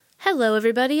Hello,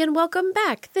 everybody, and welcome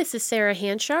back. This is Sarah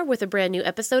Hanchar with a brand new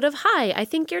episode of Hi, I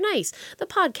Think You're Nice, the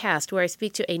podcast where I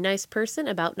speak to a nice person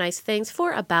about nice things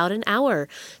for about an hour.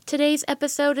 Today's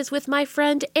episode is with my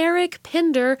friend Eric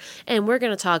Pinder, and we're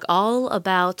going to talk all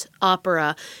about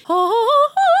opera. Opera!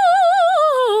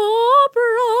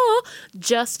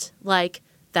 Just like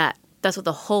that. That's what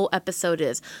the whole episode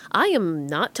is. I am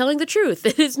not telling the truth.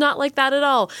 It is not like that at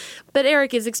all. But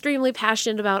Eric is extremely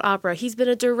passionate about opera. He's been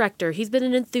a director. He's been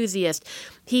an enthusiast.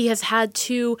 He has had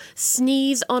to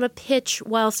sneeze on a pitch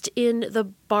whilst in The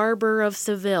Barber of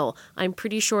Seville. I'm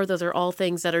pretty sure those are all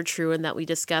things that are true and that we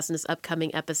discuss in this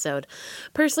upcoming episode.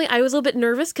 Personally, I was a little bit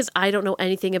nervous because I don't know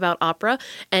anything about opera,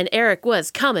 and Eric was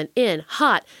coming in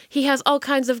hot. He has all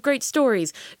kinds of great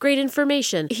stories, great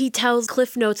information. He tells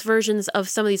Cliff Notes versions of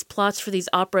some of these plots for these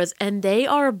operas, and they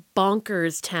are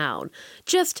bonkers town.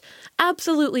 Just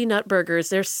absolutely nutburgers.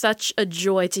 They're such a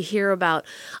joy to hear about.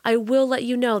 I will let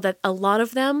you know that a lot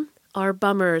of them are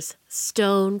bummers,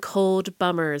 stone cold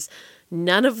bummers.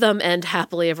 None of them end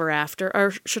happily ever after,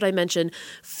 or should I mention,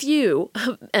 few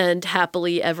end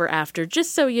happily ever after,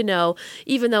 just so you know,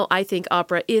 even though I think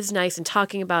opera is nice and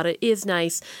talking about it is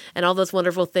nice and all those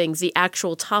wonderful things, the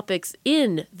actual topics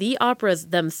in the operas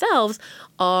themselves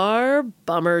are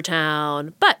bummer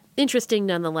town. But interesting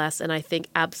nonetheless, and I think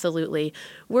absolutely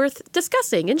worth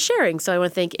discussing and sharing. So I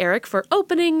want to thank Eric for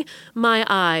opening my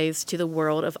eyes to the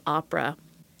world of opera.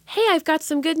 Hey, I've got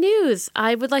some good news.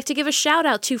 I would like to give a shout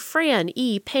out to Fran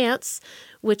E. Pants,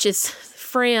 which is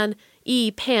Fran E.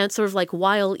 Pants, sort of like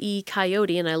Wile E.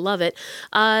 Coyote, and I love it.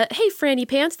 Hey, Fran E.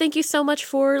 Pants, thank you so much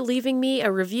for leaving me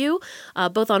a review,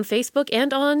 both on Facebook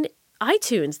and on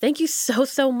iTunes. Thank you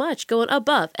so much. Going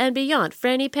above and beyond.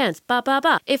 Franny Pants, ba ba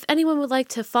ba. If anyone would like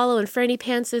to follow in Franny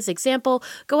Pants' example,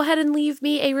 go ahead and leave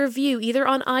me a review either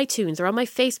on iTunes or on my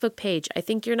Facebook page. I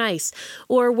Think You're Nice,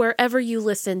 or wherever you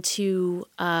listen to,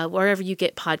 wherever you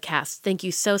get podcasts. Thank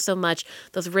you so much.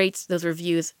 Those rates, those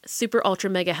reviews, super ultra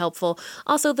mega helpful.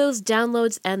 Also those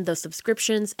downloads and those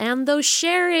subscriptions and those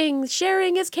sharing.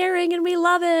 Sharing is caring and we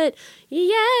love it.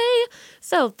 Yay!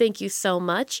 So thank you so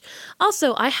much.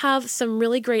 Also, I have some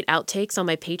really great outtakes on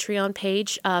my Patreon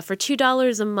page for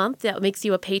 $2 a month. That makes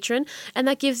you a patron, and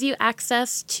that gives you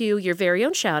access to your very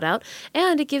own shout out,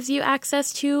 and it gives you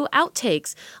access to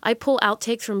outtakes. I pull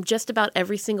outtakes from just about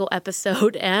every single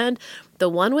episode, and the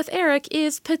one with Eric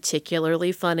is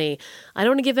particularly funny. I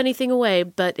don't want to give anything away,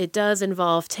 but it does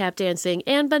involve tap dancing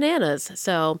and bananas.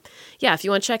 So yeah, if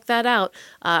you want to check that out,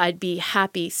 I'd be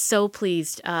happy, so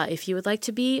pleased, if you would like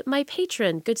to be my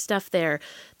patron. Good stuff there.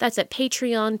 That's at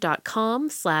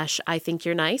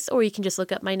patreon.com/IThinkYou'reNice, or you can just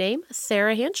look up my name,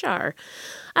 Sarah Hanchar.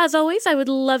 As always, I would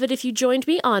love it if you joined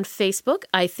me on Facebook.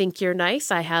 I Think You're Nice.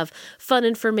 I have fun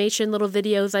information, little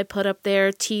videos I put up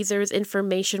there, teasers,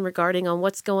 information regarding on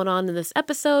what's going on in this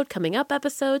episode, coming up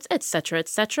episodes, etc.,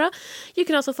 etc. You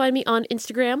can also find me on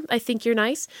Instagram, I Think You're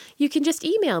Nice. You can just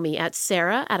email me at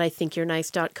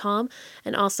sarah@ithinkyourenice.com,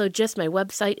 and also just my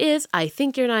website is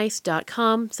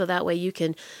ithinkyourenice.com, so that way you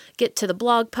can get to the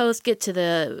blog post, get to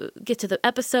the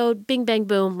episode, bing bang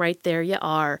boom, right there you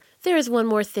are. There is one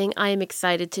more thing I am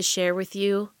excited to share with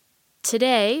you.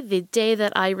 Today, the day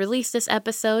that I release this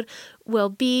episode, will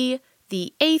be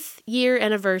the 8th year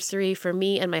anniversary for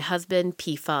me and my husband,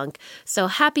 P-Funk. So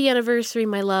happy anniversary,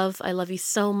 my love. I love you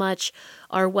so much.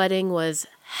 Our wedding was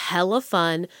hella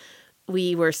fun.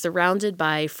 We were surrounded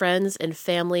by friends and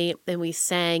family, and we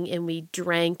sang and we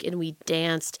drank and we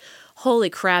danced. Holy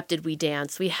crap, did we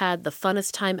dance. We had the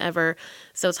funnest time ever.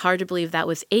 So it's hard to believe that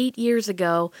was 8 years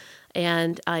ago,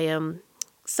 and I am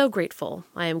so grateful.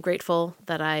 I am grateful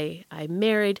that I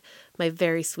married my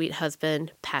very sweet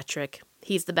husband, Patrick.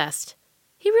 He's the best.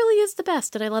 He really is the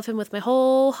best, and I love him with my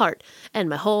whole heart and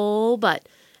my whole butt,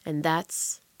 and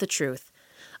that's the truth.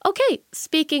 Okay,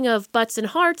 speaking of butts and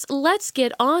hearts, let's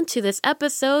get on to this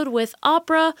episode with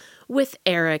Opera with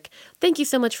Eric. Thank you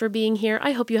so much for being here.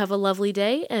 I hope you have a lovely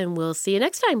day, and we'll see you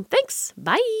next time. Thanks.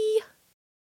 Bye.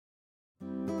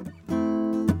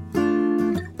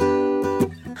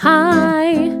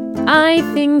 Hi, I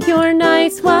think you're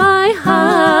nice. Why,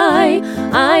 hi,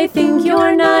 I think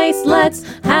you're nice. Let's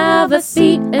have a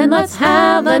seat and let's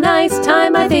have a nice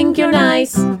time. I think you're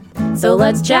nice. So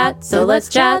let's chat, so let's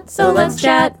chat, so let's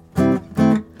chat.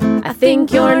 I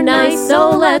think you're nice,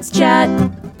 so let's chat.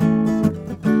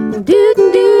 Do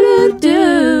do do do.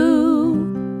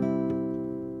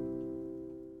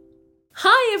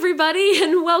 Hi, everybody,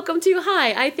 and welcome to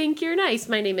Hi, I Think You're Nice.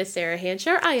 My name is Sarah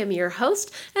Hanchar. I am your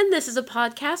host, and this is a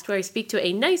podcast where I speak to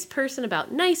a nice person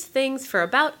about nice things for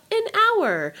about an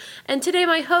hour. And today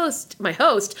my guest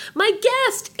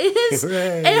is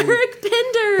Hooray. Eric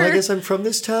Pinder. Well, I guess I'm from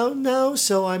this town now,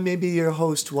 so I may be your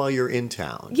host while you're in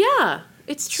town. Yeah,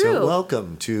 it's true. So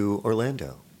welcome to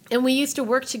Orlando. And we used to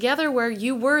work together where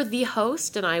you were the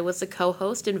host and I was the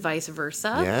co-host and vice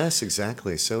versa. Yes,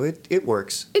 exactly. So it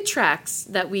works. It tracks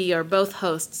that we are both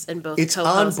hosts and both It's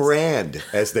co-hosts. on brand,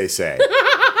 as they say.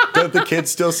 Don't the kids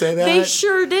still say that? They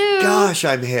sure do. Gosh,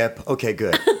 I'm hip. Okay,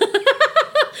 good.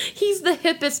 He's the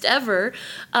hippest ever.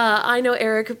 I know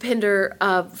Eric Pinder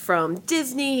from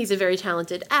Disney. He's a very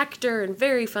talented actor and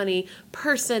very funny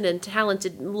person and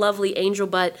talented, lovely angel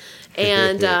butt.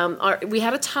 And we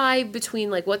had a tie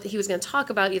between like what he was going to talk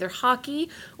about, either hockey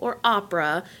or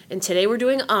opera. And today we're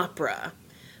doing opera.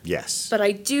 Yes. But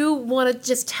I do want to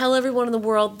just tell everyone in the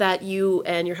world that you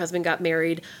and your husband got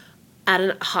married at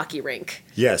a hockey rink.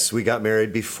 Yes, we got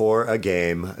married before a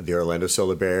game, the Orlando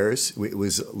Solar Bears. It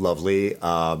was lovely.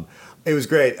 It was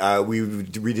great. We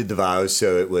redid the vows,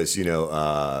 so it was,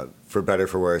 for better,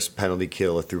 for worse, penalty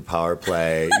kill through power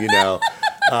play,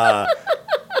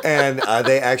 And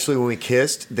they actually, when we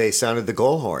kissed, they sounded the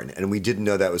goal horn, and we didn't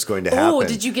know that was going to happen. Oh,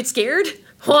 did you get scared?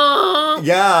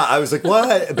 Yeah, I was like,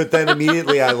 what? But then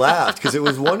immediately I laughed because it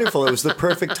was wonderful. It was the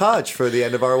perfect touch for the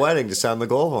end of our wedding to sound the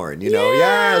goal horn.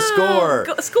 Yeah, score.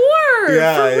 Score!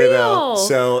 Yeah, for real.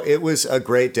 So it was a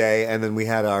great day, and then we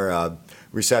had our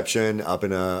reception up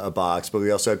in a box, but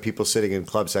we also had people sitting in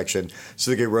club section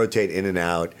so they could rotate in and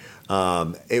out.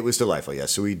 It was delightful,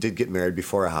 yes. So we did get married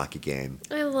before a hockey game.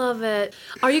 I love it.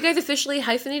 Are you guys officially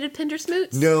hyphenated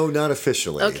Pindersmoots? No, not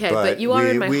officially. Okay, but you are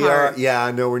in my heart.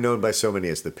 We're known by so many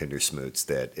as the Pindersmoots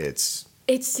that it's...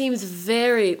 It seems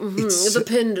very the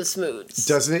Pindersmoots.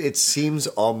 Doesn't it? It seems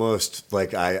almost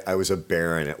like I was a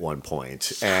baron at one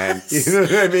point. And you know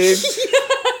what I mean?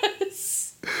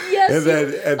 Yes, and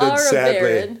then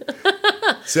sadly,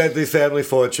 sadly, family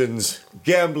fortunes,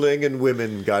 gambling, and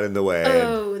women got in the way.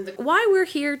 Oh, why we're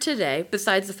here today,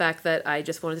 besides the fact that I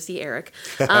just wanted to see Eric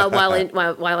while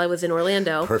I was in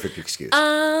Orlando. Perfect excuse.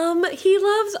 He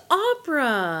loves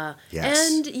opera. Yes.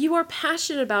 And you are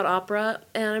passionate about opera.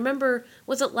 And I remember,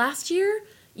 was it last year?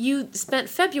 You spent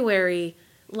February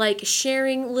like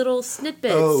sharing little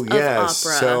snippets of opera.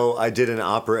 So I did an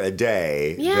opera a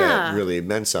day Yeah. that really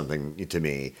meant something to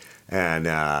me. And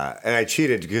I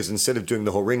cheated because instead of doing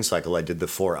the whole ring cycle, I did the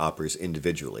 4 operas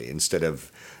individually instead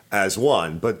of as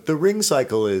one. But the ring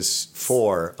cycle is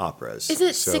 4 operas. Is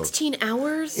it 16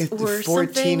 hours It's or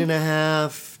 14 something? and a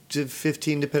half to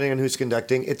 15, depending on who's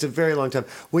conducting. It's a very long time.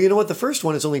 Well, you know what? The first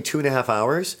one is only 2.5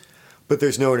 hours, but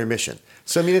there's no intermission.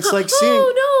 So, I mean, it's like seeing...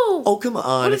 Oh, no. Oh, come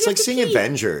on. What if It's you like have to seeing pee?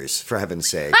 Avengers, for heaven's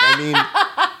sake. I mean...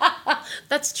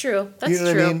 That's true. That's You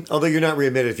know true. what I mean? Although you're not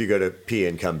readmitted if you go to pee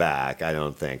and come back, I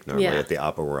don't think, normally Yeah. at the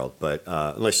Opera World, but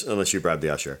unless you bribe the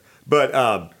usher. But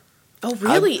Oh,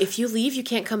 really? If you leave, you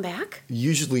can't come back?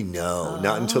 usually no,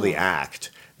 not until the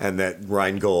act. And that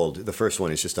Rheingold, the first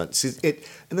one, is just on. See,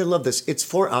 and I love this. It's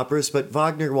 4 operas, but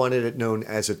Wagner wanted it known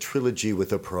as a trilogy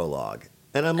with a prologue.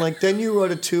 And I'm like, then you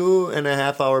wrote a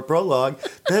 2.5-hour prologue.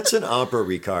 That's an opera,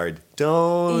 Ricard.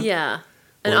 Don't. Yeah.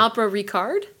 An Well- opera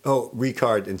Ricard? Oh,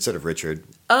 Ricard instead of Richard.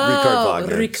 Oh, Ricard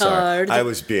Wagner. Ricard. Sorry. I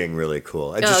was being really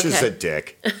cool. I just should have Okay. said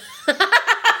Dick.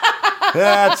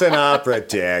 That's an opera,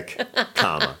 Dick.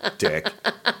 Comma, Dick.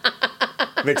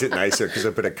 Makes it nicer because I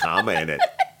put a comma in it.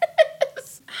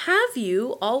 Have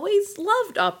you always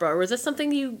loved opera, or is this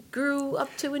something you grew up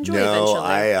to enjoy No,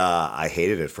 eventually? I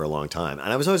hated it for a long time.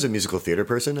 And I was always a musical theater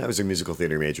person. I was a musical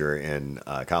theater major in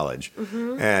college.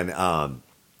 Mm-hmm. And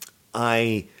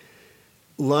I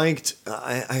liked,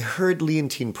 I heard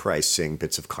Leontine Price sing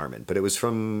bits of Carmen, but it was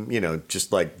from,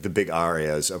 just like the big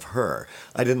arias of her.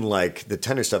 I didn't like the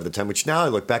tenor stuff at the time, which now I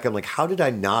look back, I'm like, how did I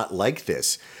not like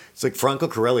this? It's like Franco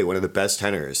Corelli, one of the best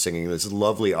tenors, singing this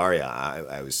lovely aria.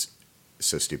 I was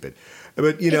so stupid.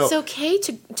 But, it's okay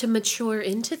to mature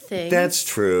into things. That's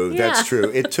true. Yeah. That's true.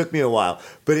 It took me a while,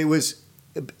 but it was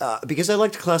because I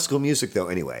liked classical music though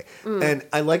anyway. And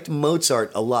I liked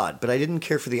Mozart a lot, but I didn't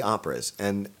care for the operas.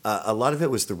 And a lot of it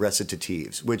was the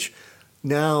recitatives, which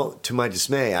now, to my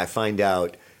dismay, I find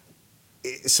out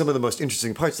some of the most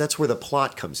interesting parts. That's where the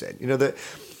plot comes in.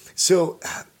 So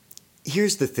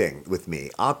here's the thing with me.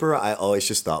 Opera, I always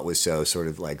just thought was so sort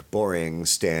of like boring,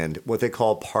 what they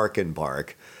call park and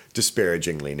bark,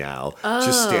 disparagingly now.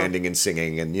 Just standing and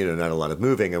singing and, not a lot of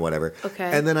moving and whatever. Okay.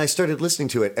 And then I started listening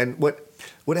to it. And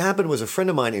what happened was a friend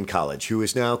of mine in college who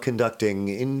is now conducting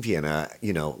in Vienna,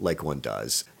 like one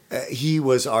does. he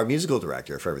was our musical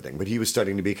director for everything, but he was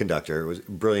studying to be a conductor. Was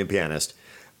a brilliant pianist,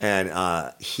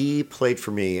 and he played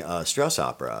for me a Strauss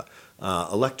opera,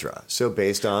 Electra. So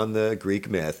based on the Greek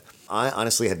myth, I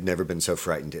honestly had never been so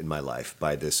frightened in my life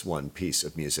by this one piece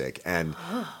of music, and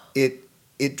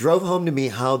it drove home to me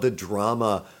how the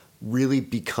drama really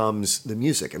becomes the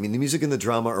music. I mean, the music and the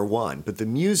drama are one, but the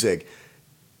music,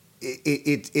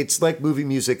 it's like movie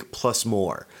music plus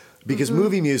more. Because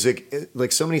movie music,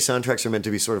 like so many soundtracks, are meant to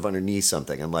be sort of underneath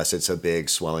something, unless it's a big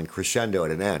swelling crescendo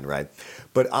at an end, right?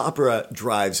 But opera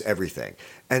drives everything.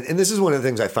 And this is one of the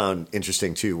things I found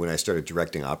interesting, too, when I started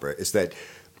directing opera, is that,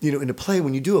 in a play,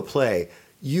 when you do a play,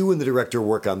 you and the director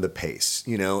work on the pace,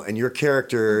 and your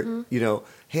character,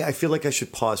 hey, I feel like I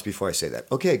should pause before I say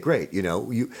that. Okay, great.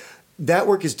 That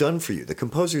work is done for you. The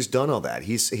composer's done all that.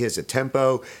 He has a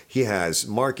tempo. He has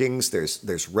markings.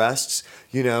 There's rests.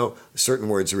 Certain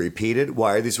words are repeated.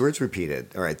 Why are these words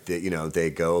repeated? All right, they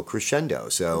go crescendo.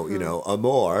 So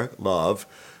amor, love,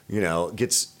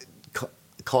 gets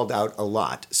called out a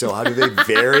lot. So how do they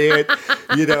vary it?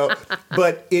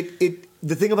 But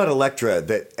the thing about Electra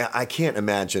that I can't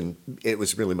imagine. It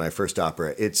was really my first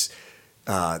opera.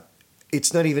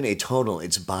 It's not even atonal,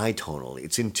 it's bitonal.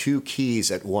 It's in two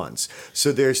keys at once.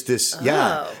 So there's this,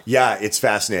 it's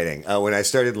fascinating. When I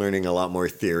started learning a lot more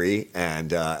theory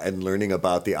and learning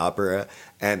about the opera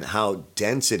and how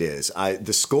dense it is,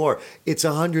 the score, it's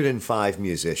 105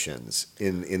 musicians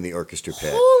in the orchestra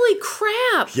pit. Holy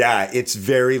crap! Yeah, it's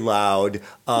very loud.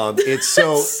 It's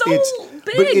so big.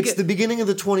 But it's the beginning of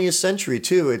the 20th century,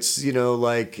 too. It's,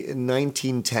 like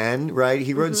 1910, right?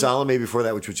 He wrote Salome before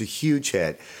that, which was a huge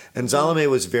hit. And Salome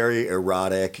was very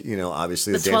erotic,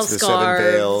 obviously the Dance of the Seven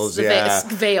Veils.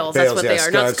 Veils, that's what they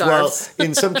are, not scarves. Well,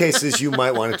 in some cases, you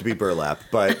might want it to be burlap,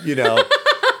 but,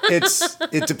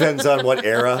 it depends on what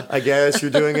era, I guess, you're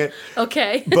doing it.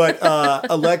 Okay. But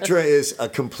Electra is a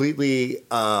completely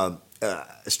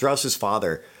Strauss's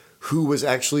father, who was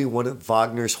actually one of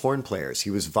Wagner's horn players. He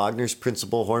was Wagner's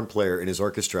principal horn player in his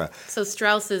orchestra. So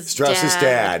Strauss's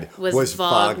dad was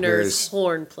Wagner's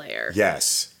horn player.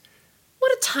 Yes.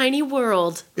 What a tiny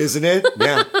world. Isn't it?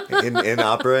 Yeah. In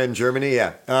opera in Germany,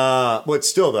 yeah. But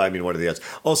still, though, what are the odds?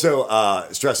 Also,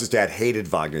 Strauss's dad hated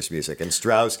Wagner's music, and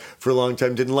Strauss, for a long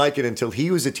time, didn't like it until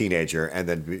he was a teenager and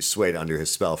then swayed under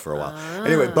his spell for a while.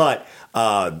 Anyway, but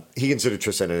he considered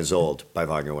Tristan and Isolde by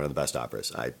Wagner one of the best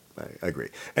operas. I agree.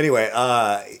 Anyway,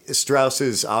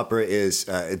 Strauss's opera is,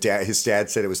 his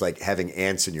dad said it was like having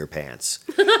ants in your pants.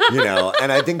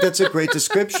 And I think that's a great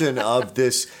description of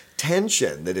this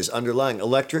tension that is underlying.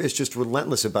 Electra is just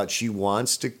relentless about she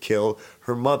wants to kill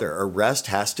her mother. Arrest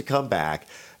has to come back,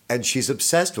 and she's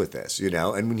obsessed with this,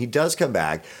 And when he does come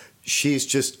back, she's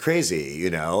just crazy,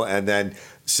 and then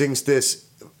sings this.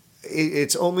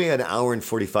 It's only an hour and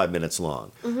 45 minutes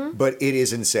long, but it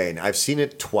is insane. I've seen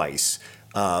it twice.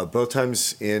 Both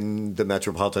times in the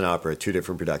Metropolitan Opera, 2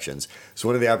 different productions. So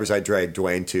one of the operas I dragged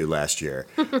Dwayne to last year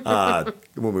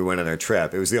when we went on our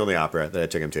trip. It was the only opera that I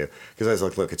took him to because I was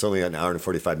like, look, it's only an hour and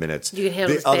 45 minutes. You can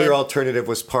handle the other alternative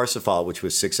was Parsifal, which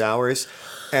was 6 hours.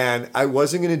 And I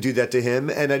wasn't going to do that to him,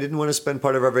 and I didn't want to spend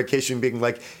part of our vacation being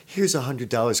like, here's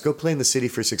 $100, go play in the city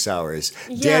for 6 hours.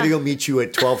 Yeah. Daddy will meet you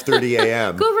at 12:30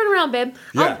 a.m. Go run around, babe.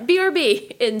 Yeah. I'll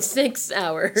BRB in 6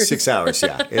 hours. 6 hours,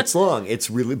 yeah. It's long. It's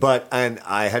really, and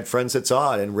I had friends that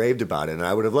saw it and raved about it, and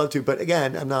I would have loved to, but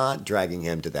again, I'm not dragging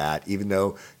him to that, even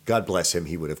though, God bless him,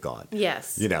 he would have gone.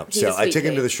 Yes. So I took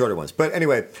him to the shorter ones. But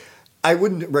anyway, I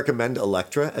wouldn't recommend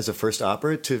Electra as a first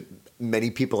opera to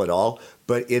many people at all,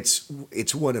 but it's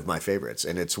one of my favorites,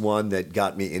 and it's one that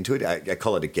got me into it. I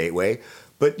call it a gateway.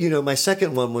 But, my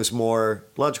second one was more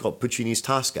logical, Puccini's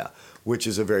Tosca, which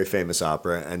is a very famous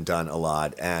opera and done a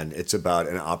lot, and it's about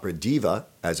an opera diva,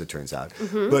 as it turns out.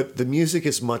 But the music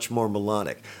is much more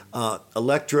melodic.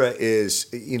 Electra is,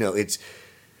 it's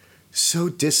so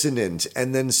dissonant,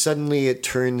 and then suddenly it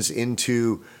turns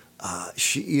into...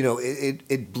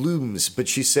 it blooms, but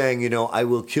she's saying, I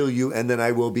will kill you and then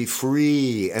I will be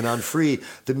free. And on free,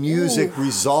 the music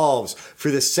resolves for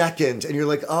the second, and you're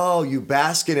like, oh, you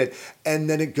bask in it. And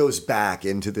then it goes back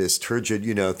into this turgid,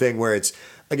 thing where it's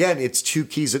 2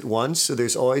 keys at once. So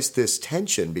there's always this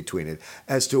tension between it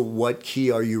as to what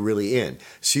key are you really in.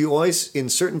 So you always, in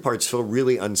certain parts, feel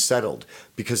really unsettled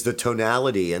because the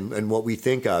tonality and what we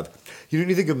think of, you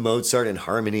think of Mozart and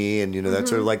harmony and, that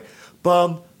sort of like,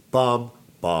 bum, bum,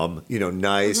 bum,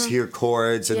 nice, here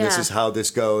chords, and this is how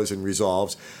this goes and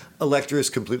resolves. Electra is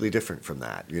completely different from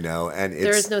that, and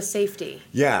there is no safety.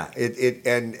 Yeah,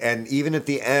 and even at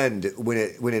the end, when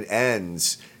it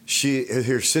ends,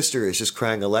 her sister is just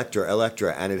crying Electra,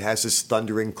 Electra, and it has this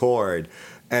thundering chord,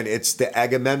 and it's the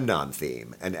Agamemnon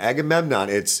theme. And Agamemnon,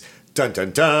 it's dun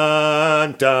dun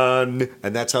dun dun,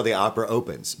 and that's how the opera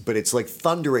opens. But it's like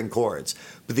thundering chords.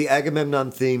 But the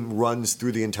Agamemnon theme runs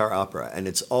through the entire opera, and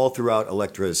it's all throughout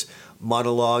Elektra's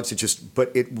monologues.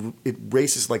 But it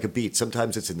races like a beat.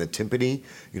 Sometimes it's in the timpani,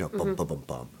 bum bum bum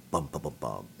bum bum bum bum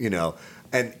bum,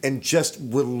 and just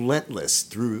relentless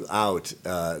throughout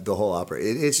the whole opera.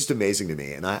 It's just amazing to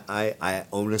me, and I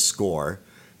own a score.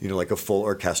 Like a full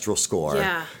orchestral score,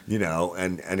 Yeah.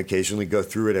 And occasionally go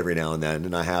through it every now and then.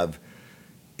 And I have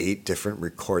 8 different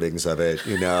recordings of it,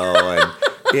 and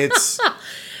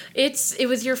It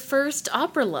was your first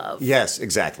opera love. Yes,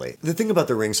 exactly. The thing about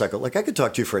the Ring Cycle, I could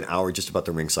talk to you for an hour just about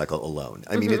the Ring Cycle alone.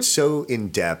 I mean, it's so in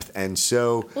depth and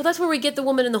so. Well, that's where we get the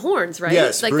woman in the horns, right?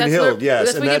 Yes, Brunhild, yes.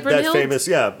 That's and where we get that Brunhild. famous,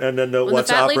 and then When What's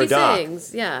the fat Opera lady Doc.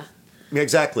 sings, yeah.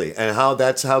 Exactly, and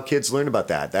that's how kids learn about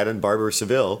that. That and Barbara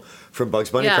Seville from Bugs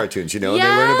Bunny Yeah. cartoons, and they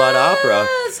learn about opera.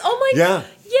 Yes! Oh my Yeah.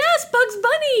 Yes, Bugs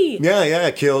Bunny!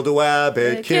 Yeah, kill the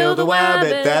wabbit, kill the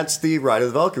wabbit. wabbit. That's the Ride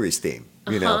of the Valkyries theme,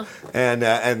 and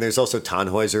there's also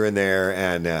Tannhäuser in there.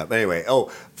 And but anyway,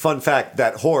 fun fact: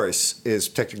 that horse is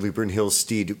technically Brunhild's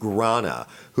steed Grana,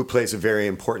 who plays a very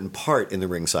important part in the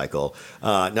Ring Cycle.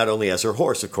 Not only as her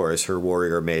horse, of course, her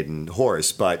warrior maiden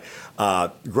horse, but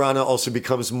Grana also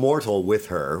becomes mortal with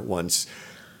her once.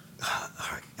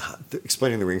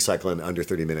 Explaining the Ring Cycle in under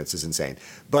 30 minutes is insane,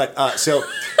 but so.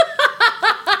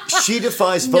 She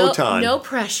defies Wotan. No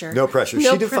pressure. No pressure.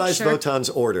 No She defies pressure. Wotan's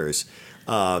orders.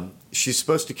 She's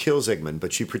supposed to kill Sigmund,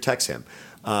 but she protects him,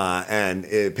 and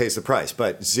it pays the price.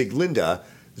 But Sieglinde,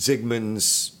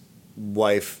 Sigmund's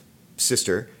wife,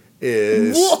 sister,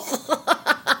 is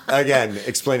again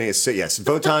explaining it. So yes,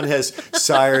 Wotan has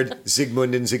sired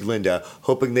Sigmund and Sieglinde,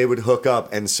 hoping they would hook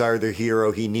up and sire the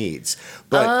hero he needs.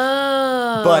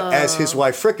 But as his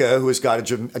wife Fricka, who is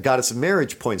a goddess of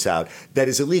marriage, points out, that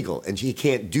is illegal, and he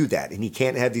can't do that, and he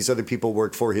can't have these other people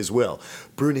work for his will.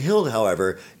 Brunhild,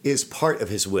 however, is part of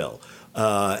his will.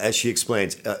 As she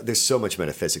explains, there's so much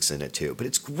metaphysics in it too, but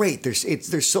it's great.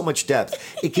 There's so much depth.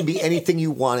 It can be anything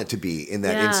you want it to be in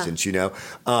that instance,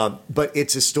 But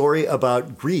it's a story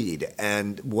about greed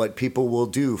and what people will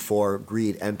do for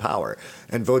greed and power.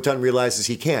 And Wotan realizes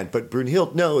he can't, but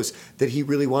Brunhild knows that he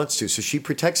really wants to, so she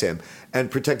protects him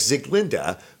and protects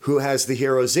Sieglinde, who has the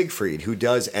hero Siegfried, who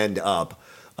does end up,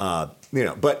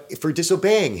 but for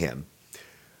disobeying him.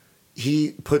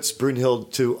 He puts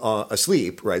Brunhild to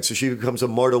asleep, right? So she becomes a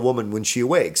mortal woman when she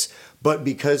awakes. But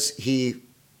because he,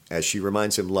 as she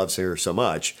reminds him, loves her so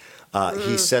much,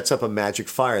 he sets up a magic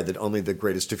fire that only the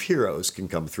greatest of heroes can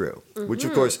come through, which,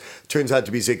 of course, turns out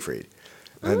to be Siegfried.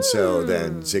 And so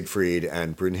then Siegfried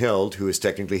and Brunhild, who is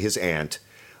technically his aunt,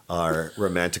 are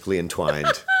romantically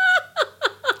entwined.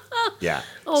 Yeah.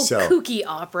 Kooky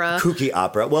opera. Kooky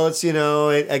opera. Well, it's,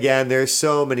 again, there's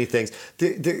so many things.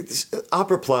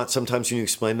 Opera plots, sometimes when you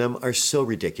explain them, are so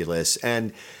ridiculous.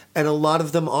 And a lot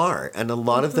of them are. And a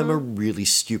lot of them are really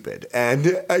stupid.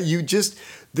 And you just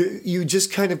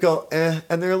kind of go, eh.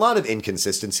 And there are a lot of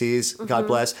inconsistencies, God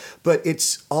bless. But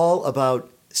it's all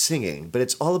about singing. But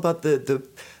it's all about the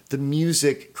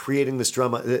music creating this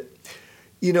drama.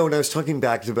 When I was talking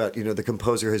back about, the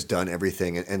composer has done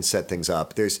everything and set things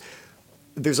up.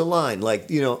 There's a line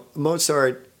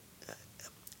Mozart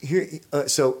here.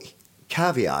 So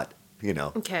caveat,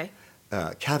 Okay.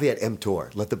 Caveat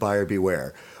emptor, let the buyer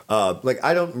beware.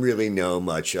 I don't really know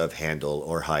much of Handel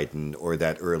or Haydn or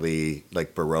that early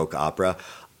Baroque opera.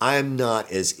 I'm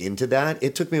not as into that.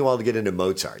 It took me a while to get into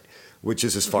Mozart, which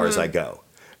is as far as I go.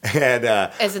 And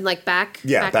as in back?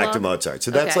 Yeah, back to backlog? Mozart.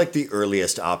 So that's the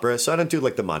earliest opera. So I don't do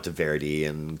the Monteverdi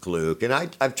and Gluck. And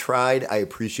I've tried, I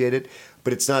appreciate it,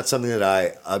 but it's not something that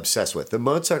I obsess with. The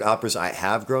Mozart operas I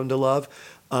have grown to love,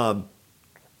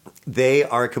 they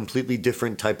are a completely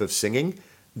different type of singing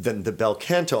than the bel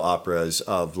canto operas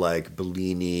of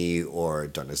Bellini or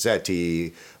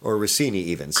Donizetti or Rossini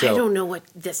even. So I don't know what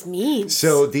this means.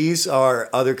 So these are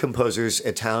other composers,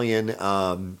 Italian.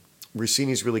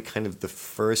 Rossini's really kind of the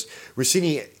first.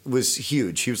 Rossini was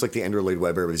huge. He was the Andrew Lloyd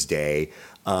Webber of his day.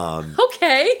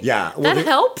 Okay. Yeah. That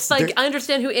helps. I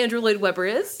understand who Andrew Lloyd Webber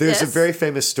is. There's a very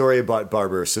famous story about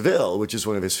Barber of Seville, which is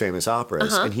one of his famous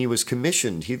operas. And he was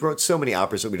commissioned. He wrote so many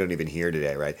operas that we don't even hear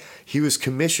today, right? He was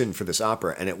commissioned for this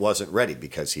opera, and it wasn't ready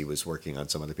because he was working on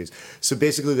some other piece. So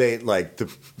basically they,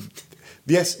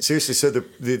 yes, seriously. So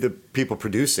the people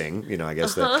producing, I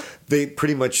guess they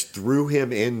pretty much threw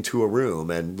him into a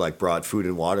room and brought food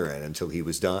and water in until he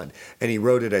was done. And he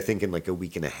wrote it, I think, in a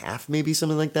week and a half, maybe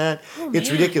something like that. Oh, It's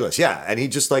ridiculous. Yeah, and he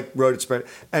just like wrote it spread,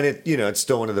 and it's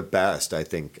still one of the best I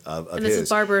think of And his. this is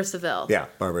Barbara Seville. Yeah,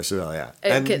 Barbara Seville, yeah.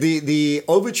 And the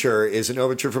overture is an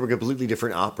overture from a completely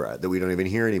different opera that we don't even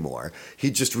hear anymore.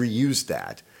 He just reused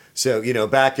that. So,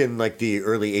 back in like the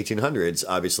early 1800s,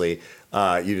 obviously,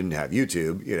 you didn't have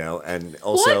YouTube, and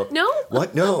also... What? No?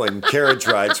 What? No, and carriage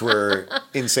rides were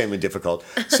insanely difficult.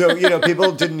 So,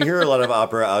 people didn't hear a lot of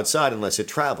opera outside unless it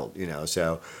traveled,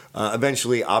 So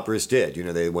eventually operas did,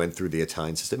 they went through the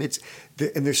Italian system.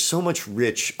 And there's so much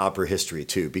rich opera history,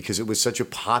 too, because it was such a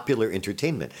popular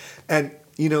entertainment. And,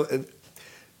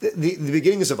 the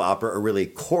beginnings of opera are really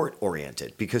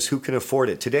court-oriented because who can afford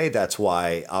it? Today, that's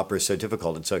why opera is so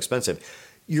difficult and so expensive.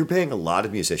 You're paying a lot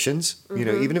of musicians.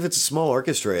 Even if it's a small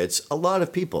orchestra, it's a lot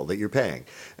of people that you're paying.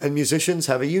 And musicians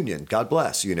have a union. God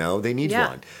bless, they need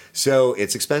one. So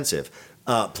it's expensive.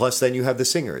 Plus, then you have the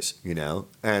singers,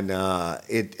 and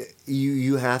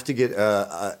you have to get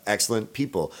excellent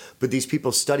people. But these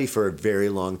people study for a very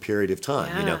long period of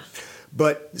time,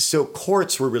 But so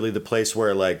courts were really the place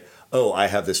where like, oh, I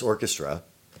have this orchestra,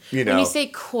 When you say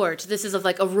court, this is of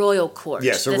like a royal court.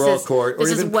 Yes, a royal court, or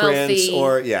this even is wealthy. prince,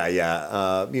 or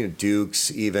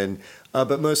dukes even,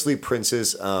 but mostly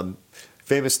princes.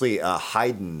 Famously,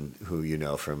 Haydn, who you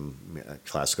know from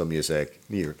classical music.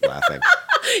 You're laughing.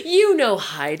 You know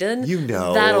Haydn. You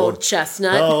know that old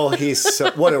chestnut. Oh,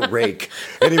 what a rake.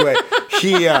 Anyway,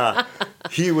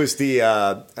 he was the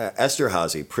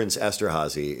Esterhazy, Prince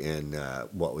Esterhazy in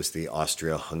what was the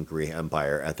Austria-Hungary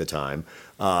Empire at the time.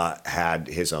 Had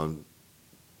his own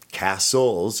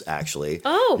castles, actually.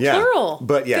 Oh, yeah. Plural.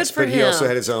 But yes, Good for he him. also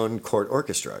had his own court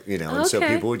orchestra, and so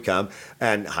Okay. people would come,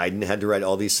 and Haydn had to write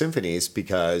all these symphonies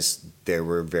because there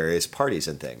were various parties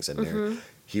and things, and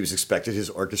he was expected his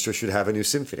orchestra should have a new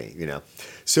symphony,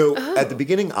 So at the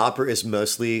beginning, opera is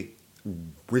mostly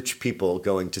rich people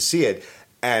going to see it,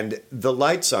 and the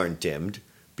lights aren't dimmed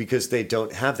because they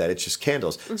don't have that. It's just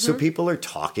candles. So people are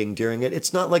talking during it.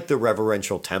 It's not like the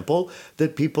reverential temple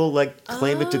that people like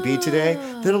claim it to be today.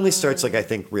 That only starts like I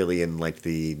think really in like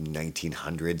the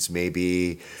 1900s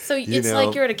maybe. So it's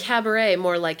like you're at a cabaret,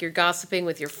 more like you're gossiping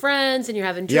with your friends and you're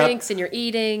having drinks and you're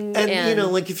eating.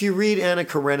 And like if you read Anna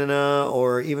Karenina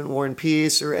or even War and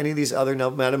Peace or any of these other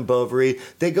Madame Bovary,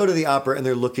 they go to the opera and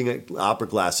they're looking at opera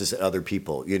glasses at other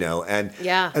people,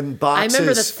 and boxes. I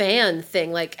remember the fan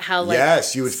thing, like how like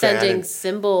yes, you would sending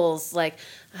symbols, like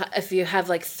if you have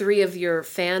like 3 of your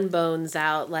fan bones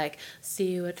out, like see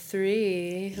you at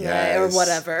 3, yes, or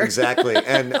whatever. Exactly.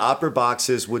 And opera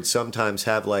boxes would sometimes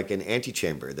have like an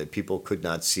antechamber that people could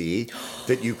not see,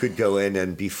 that you could go in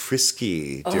and be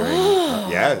frisky during.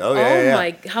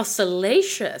 My, how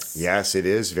salacious. Yes, it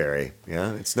is very.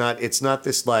 Yeah, it's not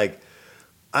this like.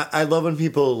 I love when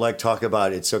people like talk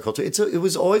about it so culture. It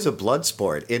was always a blood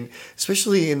sport,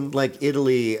 especially in like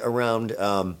Italy around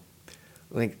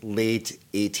like late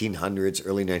 1800s,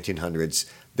 early 1900s.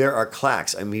 There are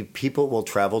claques. I mean, people will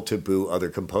travel to boo other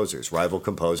composers, rival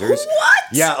composers. What?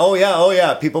 Yeah. Oh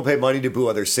yeah. People pay money to boo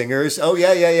other singers. Oh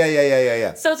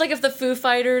yeah. So it's like if the Foo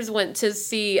Fighters went to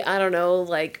see, I don't know,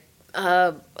 like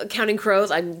Counting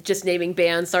Crows. I'm just naming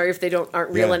bands. Sorry if they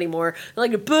aren't real anymore. They're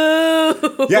like boo.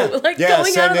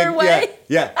 Going out of their way.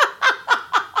 Yeah.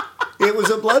 It was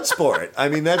a blood sport. I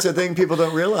mean, that's the thing people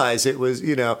don't realize. It was,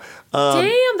 damn,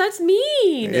 that's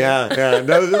mean. Yeah.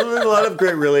 No, there were a lot of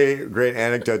really great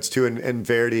anecdotes too. And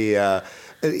Verdi,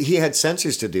 he had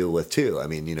censors to deal with too. I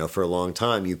mean, for a long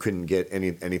time you couldn't get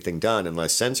anything done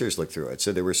unless censors looked through it.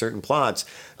 So there were certain plots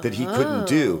that he couldn't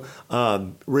do.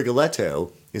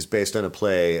 Rigoletto is based on a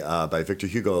play by Victor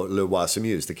Hugo, Le Roi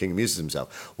s'amuse, the king amuses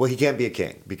himself. Well, he can't be a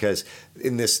king because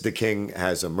in this, the king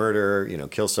has a murder,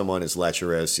 kills someone, is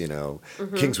lecherous,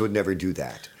 Kings would never do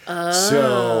that.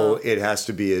 So it has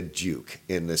to be a duke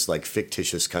in this like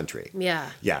fictitious country.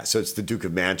 Yeah. Yeah, so it's the Duke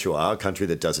of Mantua, a country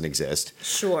that doesn't exist.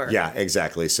 Sure. Yeah,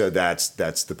 exactly. So that's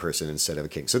the person instead of a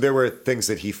king. So there were things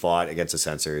that he fought against the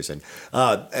censors. And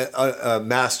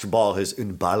Masked Ball, his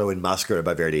Un ballo in maschera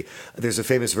by Verdi. There's a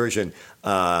famous version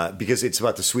because it's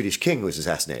about the Swedish king who was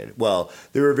assassinated. Well,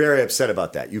 they were very upset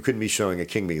about that. You couldn't be showing a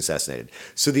king being assassinated.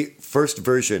 So the first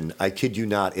version, I kid you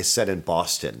not, is set in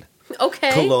Boston.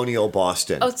 Okay. Colonial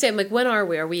Boston. Oh, Sam, like when are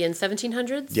we? Are we in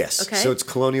 1700s? Yes. Okay. So it's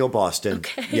colonial Boston.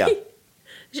 Okay. Yeah.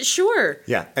 Sure.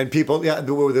 Yeah, and people,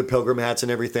 with the pilgrim hats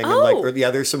and everything, Oh. and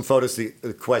there's some photos, the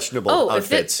questionable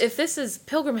outfits. If this is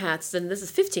pilgrim hats, then this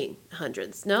is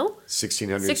 1500s. No.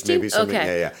 1600s, 16? maybe something.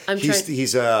 Okay. Yeah.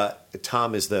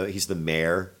 Tom is he's the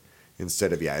mayor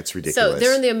instead of it's ridiculous. So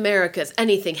they're in the Americas.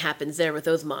 Anything happens there with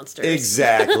those monsters.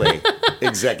 Exactly.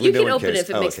 You No can one open cares. it if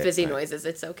it makes okay. fizzy All right. noises.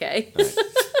 It's okay. All right.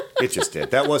 It just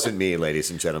did. That wasn't me,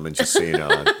 ladies and gentlemen, just so you know.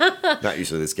 I'm not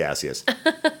usually this gaseous.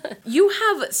 You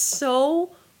have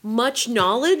so much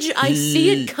knowledge. I see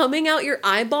it coming out your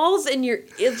eyeballs, and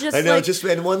it's just I know, like,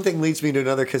 and one thing leads me to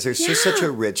another because there's just such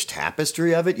a rich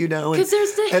tapestry of it, you know. Because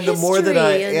there's the and the more that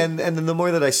history and then the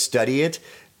more that I study it,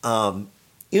 too,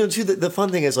 the fun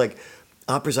thing is like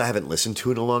operas I haven't listened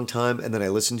to in a long time, and then I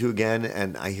listen to again,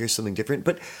 and I hear something different.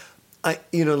 But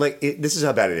this is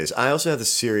how bad it is. I also have the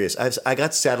serious. I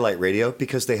got satellite radio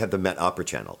because they have the Met Opera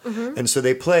Channel, and so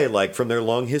they play like from their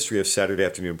long history of Saturday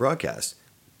afternoon broadcasts.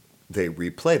 They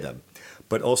replay them,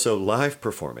 but also live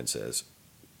performances,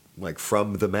 like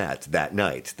from the Met that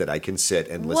night that I can sit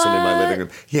and listen in my living room.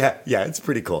 Yeah, it's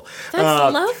pretty cool.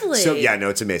 That's lovely. So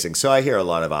it's amazing. So I hear a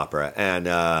lot of opera, and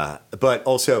but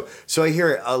also, so I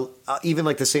hear even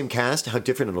like the same cast, how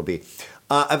different it'll be.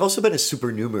 I've also been a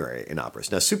supernumerary in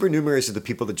operas. Now, supernumeraries are the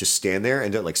people that just stand there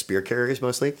and don't like spear carriers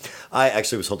mostly. I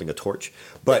actually was holding a torch,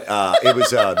 but it was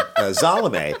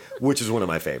Salome, which is one of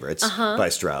my favorites by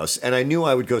Strauss. And I knew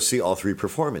I would go see all 3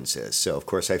 performances. So, of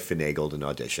course, I finagled an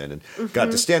audition and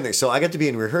got to stand there. So I got to be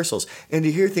in rehearsals. And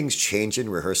to hear things change in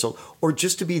rehearsal, or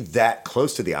just to be that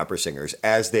close to the opera singers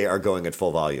as they are going at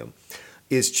full volume,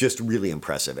 is just really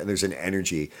impressive. And there's an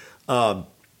energy. wow.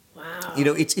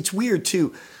 It's weird,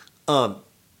 too.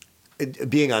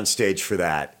 Being on stage for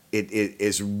that, it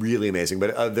is really amazing. But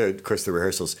of course, the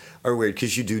rehearsals are weird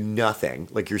because you do nothing.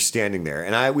 Like you're standing there,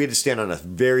 and we had to stand on a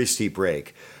very steep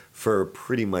rake for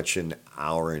pretty much an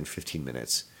hour and 15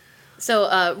 minutes.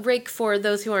 So, rake, for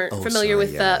those who aren't familiar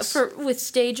with yes. with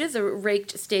stages, a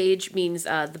raked stage means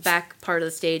the back part of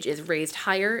the stage is raised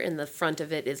higher and the front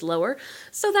of it is lower.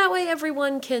 So that way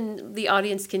the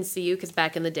audience can see you, because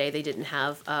back in the day they didn't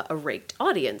have a raked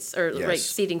audience or raked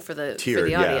seating for the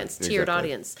audience, tiered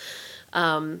audience.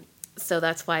 So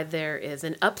that's why there is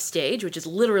an upstage, which is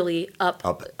literally up,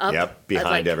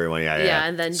 behind everyone,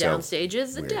 and then downstage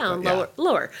is down,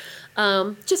 lower.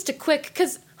 Just a quick,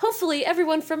 because hopefully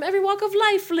everyone from every walk of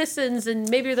life listens, and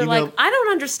maybe they're like, I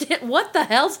don't understand what the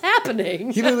hell's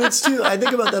happening. That's too. I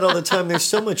think about that all the time. There's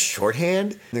so much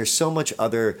shorthand. There's so much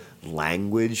other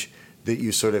language that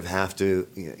you sort of have to,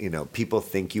 people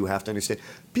think you have to understand.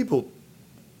 People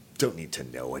don't need to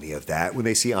know any of that when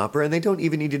they see opera, and they don't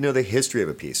even need to know the history of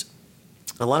a piece.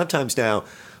 A lot of times now,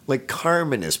 like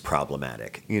Carmen is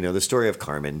problematic. The story of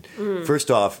Carmen. First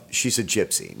off, she's a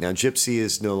gypsy. Now, gypsy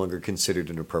is no longer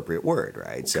considered an appropriate word,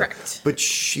 right? Correct. But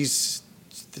she's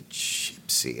the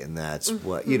gypsy, and that's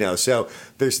what, so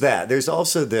there's that. There's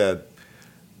also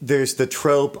there's the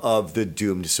trope of the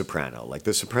doomed soprano. Like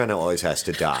the soprano always has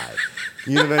to die.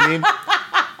 You know what I mean?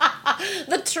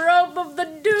 The trope of the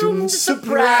doomed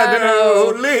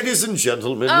soprano. Ladies and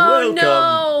gentlemen, welcome.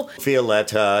 No.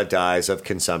 Violetta dies of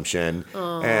consumption.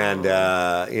 And,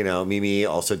 Mimi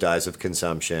also dies of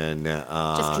consumption.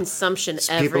 Just consumption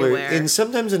everywhere. And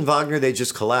sometimes in Wagner, they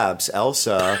just collapse.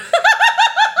 Elsa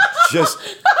just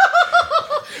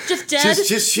dead?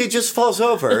 She just falls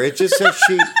over. It just says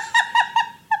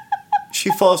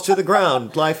she falls to the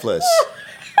ground, lifeless.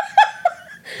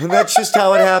 And that's just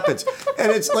how it happens.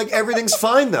 And it's like everything's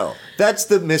fine, though. That's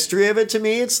the mystery of it to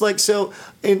me. It's like,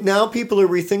 and now people are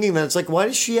rethinking that. It's like, why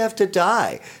does she have to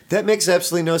die? That makes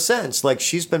absolutely no sense. Like,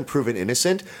 she's been proven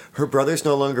innocent. Her brother's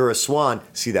no longer a swan.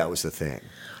 See, that was the thing.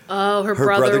 Oh, her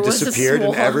brother was disappeared, a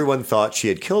swan. And everyone thought she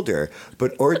had killed her.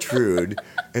 But Ortrud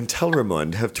and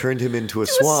Telramund have turned him into a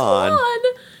swan.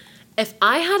 If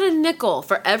I had a nickel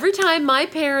for every time my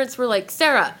parents were like,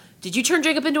 Sarah, did you turn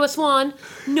Jacob into a swan?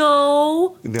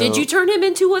 No. Did you turn him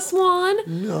into a swan?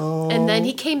 No. And then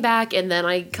he came back, and then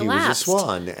I collapsed. He was a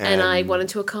swan. And I went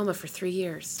into a coma for 3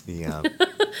 years. Yeah.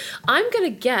 I'm going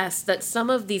to guess that some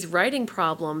of these writing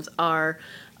problems are,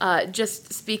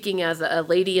 just speaking as a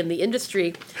lady in the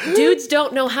industry, dudes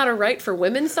don't know how to write for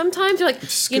women sometimes. You're like,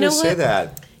 just you know say what?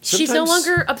 That. She's no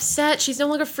longer upset. She's no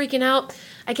longer freaking out.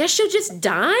 I guess she'll just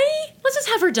die? Let's just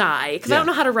have her die. Because I don't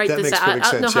know how to write this out.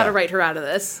 I don't know how to write her out of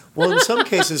this. Well, in some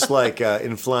cases, like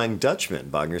in Flying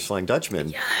Dutchman, Wagner's Flying Dutchman,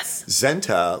 yes.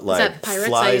 Zenta Pirates,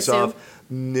 flies off.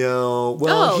 No.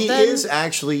 Well, he is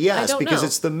actually, yes, because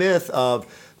it's the myth of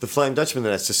the Flying Dutchman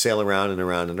that has to sail around and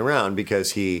around and around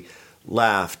because he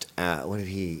laughed at,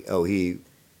 he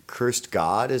cursed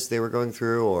God as they were going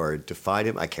through or defied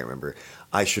him. I can't remember.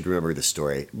 I should remember the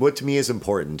story. What to me is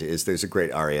important is there's a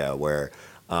great aria where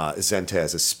Zenta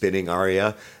has a spinning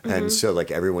aria, and so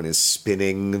like everyone is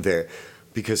spinning their,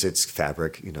 because it's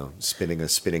fabric, spinning a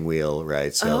spinning wheel,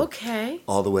 right? So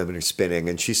all the women are spinning,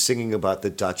 and she's singing about the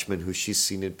Dutchman who she's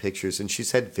seen in pictures, and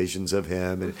she's had visions of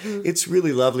him, and it's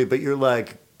really lovely. But you're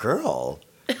like, girl,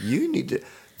 you need to.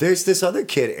 there's this other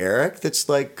kid, Eric, that's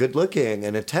like good looking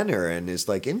and a tenor and is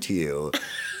like into you.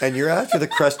 And you're after the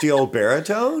crusty old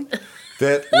baritone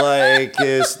that like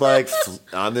is like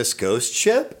on this ghost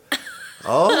ship.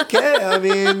 Okay, I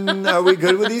mean, are we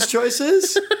good with these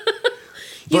choices?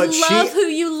 You love who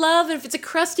you love, and if it's a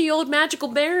crusty old magical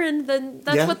baron, then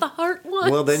that's what the heart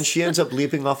wants. Well, then she ends up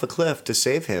leaping off a cliff to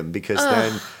save him because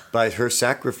then by her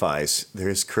sacrifice,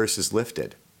 his curse is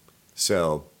lifted.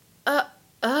 So.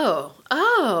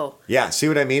 Oh. Yeah, see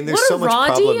what I mean? There's what so much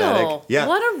problematic. Deal. Yeah.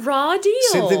 What a raw deal.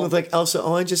 Same thing with like Elsa.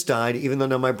 Oh, I just died, even though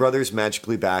now my brother's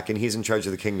magically back and he's in charge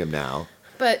of the kingdom now.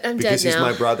 But I'm dead now. Because he's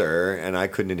my brother and I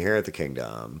couldn't inherit the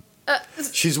kingdom.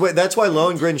 That's why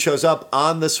Lohengrin shows up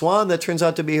on the swan that turns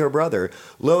out to be her brother.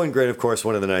 Lohengrin, of course,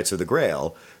 one of the Knights of the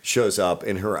Grail, shows up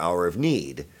in her hour of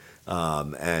need.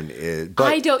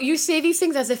 I don't. You say these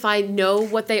things as if I know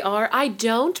what they are. I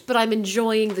don't, but I'm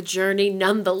enjoying the journey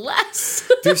nonetheless.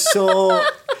 There's so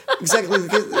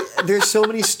there's so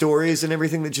many stories and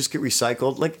everything that just get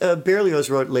recycled. Like Berlioz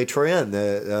wrote Les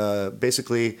Troyens,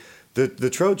 basically the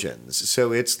Trojans.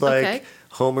 So it's like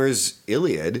Homer's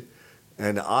Iliad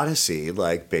and Odyssey,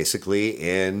 like basically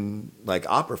in like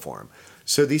opera form.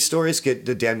 So these stories get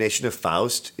the Damnation of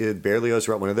Faust. Berlioz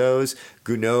wrote one of those.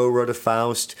 Gounod wrote a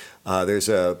Faust. There's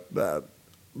a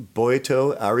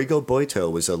Boito. Arrigo Boito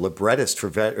was a librettist for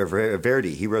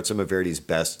Verdi. He wrote some of Verdi's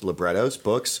best librettos,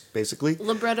 books, basically.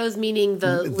 Librettos meaning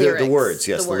the lyrics. The words,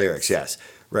 yes, the lyrics, yes.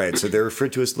 Right, so they're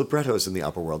referred to as librettos in the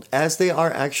opera world, as they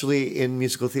are actually in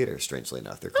musical theater, strangely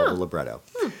enough. They're called a libretto.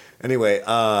 Anyway,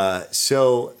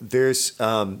 so there's...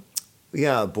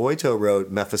 Boito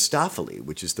wrote Mephistopheles,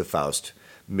 which is the Faust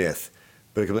myth.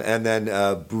 And then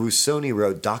Busoni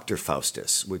wrote Dr.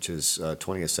 Faustus, which is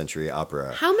 20th century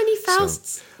opera. How many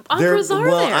Fausts operas are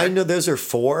there? Well, I know those are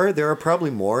 4. There are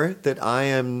probably more that I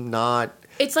am not...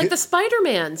 It's like the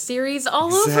Spider-Man series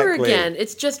all over again.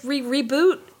 It's just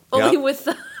reboot, only with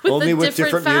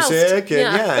different music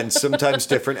and sometimes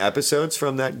different episodes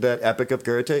from that Epic of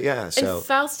Goethe. Yeah, so and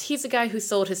Faust, he's a guy who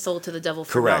sold his soul to the devil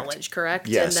for knowledge, correct?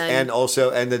 Yes, and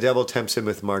the devil tempts him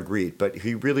with Marguerite, but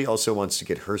he really also wants to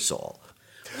get her soul.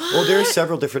 What? Well, there are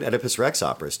several different Oedipus Rex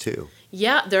operas too.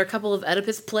 Yeah, there are a couple of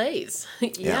Oedipus plays.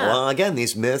 Yeah, well, again,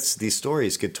 these myths, these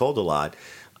stories get told a lot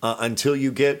until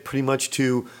you get pretty much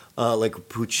to like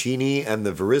Puccini and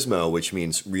the Verismo, which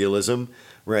means realism,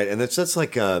 right? And that's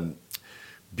like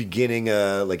beginning,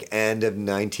 like end of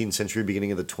 19th century,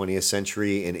 beginning of the 20th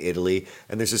century in Italy.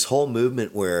 And there's this whole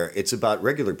movement where it's about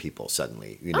regular people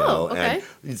suddenly, you know. Oh, okay.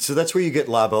 And so that's where you get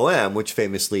La Bohème, which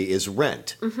famously is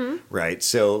Rent, right?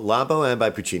 So La Bohème by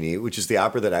Puccini, which is the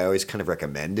opera that I always kind of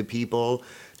recommend to people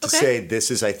to say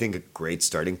this is, I think, a great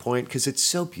starting point because it's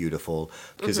so beautiful,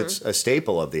 because it's a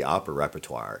staple of the opera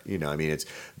repertoire. You know, I mean, it's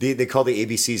they call the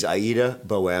ABCs Aida,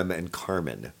 Bohème, and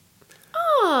Carmen.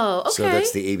 Oh, okay. So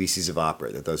that's the ABCs of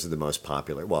opera, that those are the most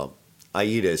popular. Well,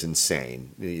 Aida is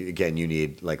insane. Again, you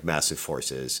need like massive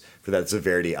forces for that. It's a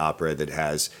Verdi opera that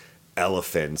has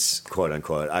elephants, quote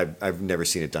unquote. I've never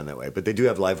seen it done that way, but they do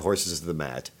have live horses at the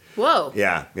mat. Whoa.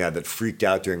 Yeah, that freaked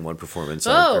out during one performance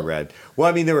I read. Well,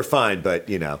 I mean, they were fine, but,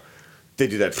 you know, they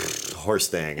do that horse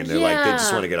thing, and they're like, they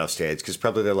just want to get off stage, because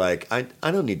probably they're like, I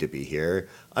don't need to be here.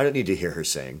 I don't need to hear her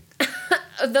sing.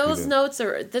 Those notes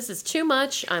are, this is too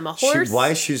much. I'm a horse. Why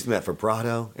is she using that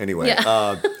vibrato? Anyway.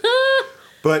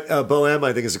 But Bohème,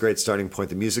 I think, is a great starting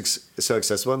point. The music's so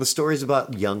accessible, and the story's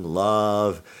about young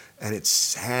love, and it's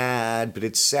sad, but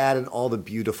it's sad in all the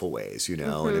beautiful ways, you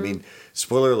know? And I mean,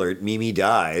 spoiler alert, Mimi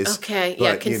dies. Okay,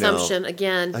 but, consumption,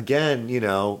 again. Again, you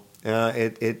know,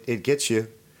 it gets you.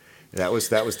 That was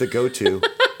the go-to.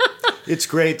 It's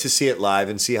great to see it live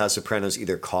and see how sopranos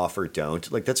either cough or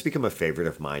don't. Like, that's become a favorite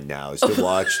of mine now, is to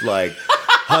watch, like,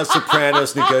 how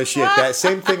sopranos negotiate that.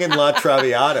 Same thing in La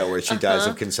Traviata, where she dies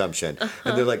of consumption.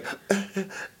 And they're like,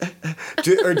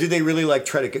 do they really, like,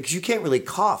 try to, because you can't really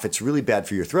cough. It's really bad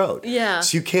for your throat. Yeah.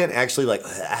 So you can't actually, like,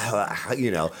 you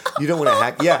know, you don't want to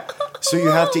hack. Yeah. So you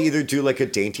have to either do, like, a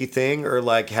dainty thing or,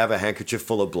 like, have a handkerchief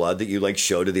full of blood that you, like,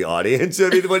 show to the audience. I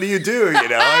mean, what do you do, you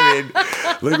know? I mean,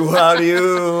 like, how do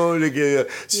you...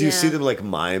 So you see them, like,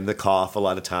 mime the cough a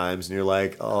lot of times, and you're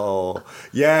like, oh,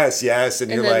 yes, and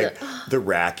you're like, the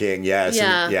racking, yes,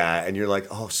 and you're like,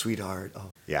 oh, sweetheart,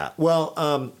 oh, yeah. Well,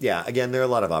 again, there are a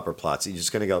lot of opera plots. You're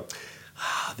just going to go,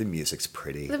 the music's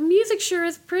pretty. The music sure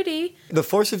is pretty. The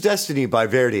Force of Destiny by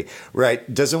Verdi,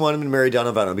 right, doesn't want him to marry Don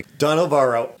Alvaro. Don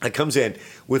Alvaro comes in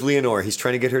with Leonore. He's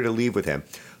trying to get her to leave with him.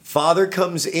 Father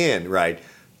comes in, right,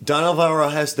 Don Alvaro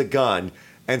has the gun,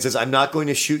 and says, I'm not going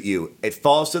to shoot you. It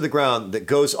falls to the ground, that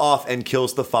goes off and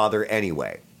kills the father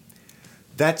anyway.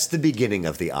 That's the beginning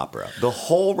of the opera. The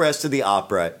whole rest of the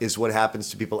opera is what happens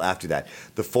to people after that.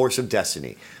 The force of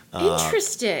destiny.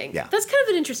 Interesting. Yeah. That's kind of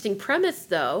an interesting premise,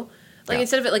 though. Like, Yeah.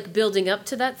 instead of it, like, building up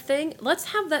to that thing, let's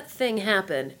have that thing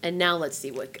happen, and now let's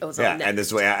see what goes on next. And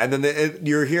this way, and then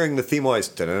you're hearing the theme voice.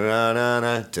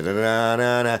 Da-da-da-da-da,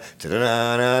 da-da-da-da-da,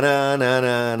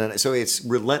 da-da-da-da-da-da-da. So it's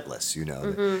relentless, you know.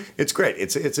 Mm-hmm. It's great.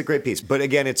 It's a great piece. But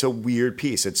again, it's a weird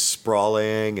piece. It's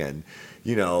sprawling and,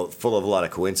 you know, full of a lot of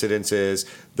coincidences.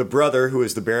 The brother, who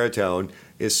is the baritone,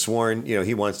 is sworn, you know,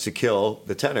 he wants to kill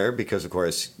the tenor because, of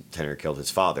course, tenor killed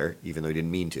his father, even though he didn't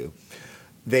mean to.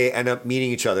 They end up meeting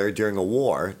each other during a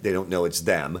war. They don't know it's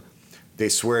them. They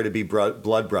swear to be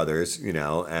blood brothers, you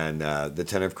know, and the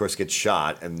tenor, of course, gets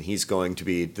shot, and he's going to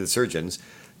be the surgeons.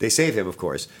 They save him, of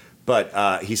course,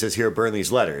 but he says, "Here, burn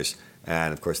these letters."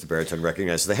 And, of course, the baritone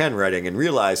recognizes the handwriting and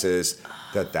realizes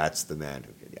that that's the man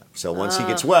who did, yeah. So once he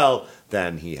gets well,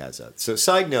 then he has a... So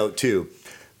side note, too,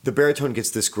 the baritone gets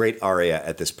this great aria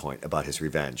at this point about his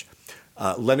revenge.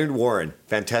 Leonard Warren,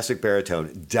 fantastic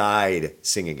baritone, died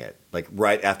singing it. Like,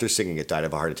 right after singing it, died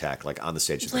of a heart attack, like, on the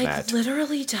stage of the Like, Met.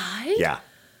 literally died? Yeah.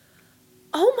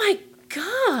 Oh, my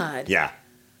God. Yeah.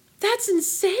 That's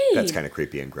insane. That's kind of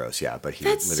creepy and gross, yeah. But he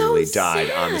That's literally so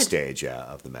died on the sad. stage, yeah,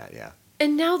 of the Met, yeah.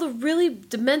 And now the really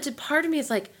demented part of me is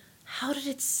like, how did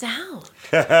it sound?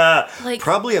 Like,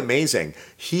 Probably amazing.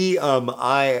 He,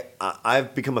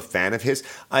 I've become a fan of his.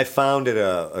 I found at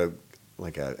a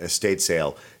estate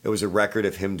sale, it was a record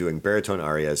of him doing baritone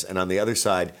arias, and on the other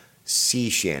side, sea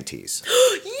shanties.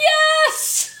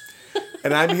 yes!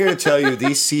 And I'm here to tell you,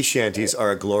 these sea shanties are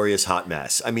a glorious hot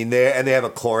mess. I mean, they have a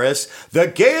chorus, the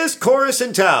gayest chorus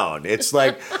in town. It's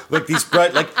like these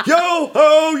bright, like, yo,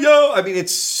 ho, yo. I mean,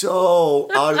 it's so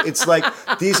odd. It's like,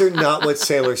 these are not what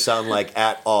sailors sound like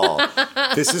at all.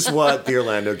 This is what the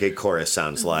Orlando Gay Chorus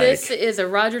sounds like. This is a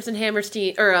Rodgers and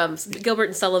Hammerstein, or Gilbert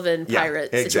and Sullivan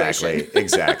pirate situation.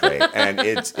 Exactly. And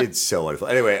it's so wonderful.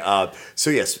 Anyway,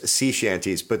 so yes, sea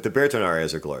shanties, but the baritone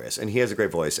arias are glorious, and he has a great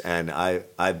voice, and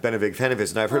I've been a big fan of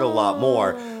his, and I've heard a lot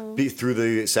more through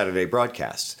the Saturday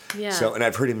broadcasts. Yeah. So, and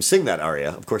I've heard him sing that aria.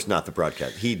 Of course, not the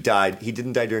broadcast. He died. He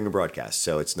didn't die during a broadcast,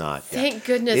 so it's not. Thank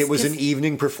goodness, It was 'cause- an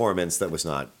evening performance that was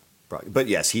not. But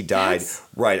yes, he died That's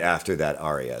right after that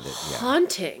aria.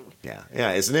 haunting.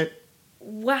 Yeah, isn't it?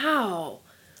 Wow.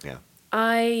 Yeah.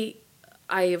 I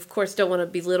of course don't want to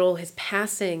belittle his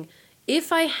passing.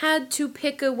 If I had to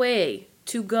pick a way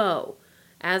to go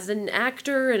as an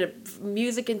actor and a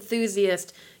music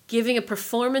enthusiast, giving a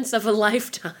performance of a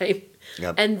lifetime,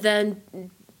 Yep. and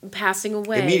then passing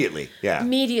away Immediately, yeah.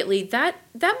 immediately, that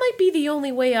might be the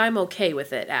only way I'm okay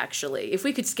with it. Actually, if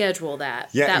we could schedule that,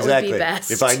 Yeah, that exactly. would be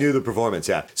best. If I knew the performance,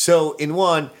 yeah. So in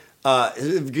one,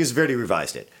 because Verdi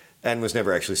revised it and was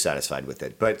never actually satisfied with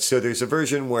it. But so there's a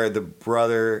version where the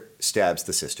brother stabs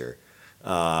the sister.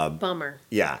 Bummer.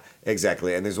 Yeah,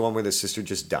 exactly. And there's one where the sister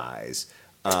just dies.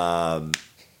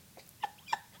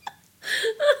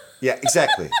 Yeah,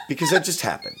 exactly. Because that just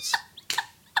happens.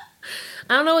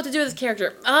 I don't know what to do with this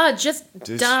character. Just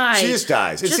die. She just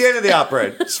dies. It's the end of the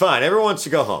opera. It's fine. Everyone wants to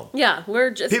go home. Yeah,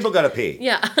 we're just People got to pee.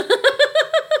 Yeah.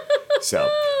 So,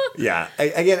 yeah.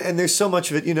 Again, and there's so much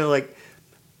of it, you know, like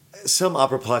some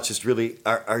opera plots just really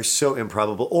are so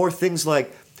improbable. Or things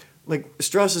like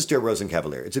Strauss's Der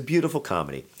Rosenkavalier. It's a beautiful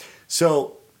comedy.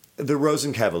 So the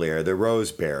Rosenkavalier, the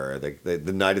Rose Bearer,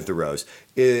 the Knight of the Rose,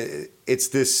 it's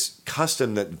this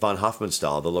custom that von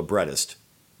Hofmannsthal, the librettist,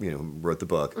 you know, who wrote the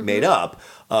book, made up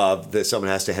of that someone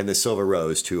has to hand the silver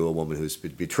rose to a woman who's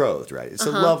betrothed, right? It's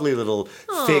a lovely little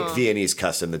fake Viennese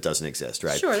custom that doesn't exist,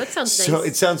 right? Sure, that sounds So nice.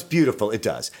 it sounds beautiful. It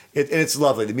does. And it's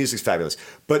lovely. The music's fabulous.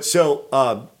 But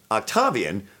so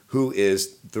Octavian, who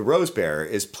is the rose bearer,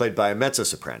 is played by a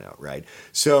mezzo-soprano, right?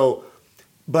 So,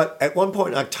 but at one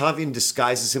point, Octavian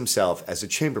disguises himself as a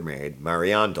chambermaid,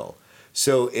 Mariandel.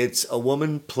 So it's a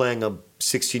woman playing a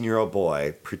 16-year-old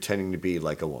boy pretending to be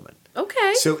like a woman.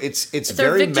 Okay. So it's It's our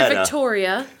very Victor meta.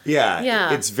 Victoria. Yeah,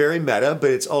 Yeah. it's very meta,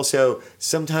 but it's also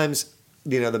sometimes,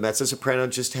 you know, the mezzo soprano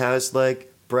just has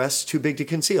like breasts too big to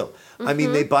conceal. I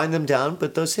mean, they bind them down,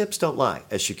 but those hips don't lie,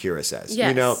 as Shakira says. You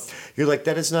Yes. know, you're like,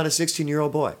 that is not a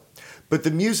 16-year-old boy. But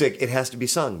the music, it has to be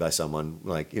sung by someone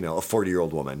like, you know, a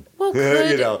 40-year-old woman. Well,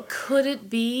 could, you know, could it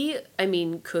be? I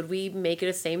mean, could we make it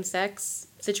a same-sex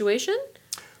situation?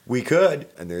 we could.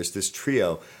 And there's this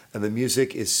trio. And the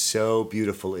music is so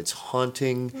beautiful. It's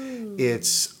haunting.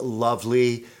 It's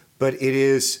lovely. But it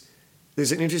is...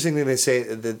 There's an interesting thing they say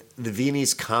that the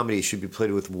Viennese comedy should be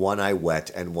played with one eye wet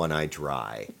and one eye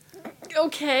dry.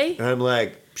 Okay. And I'm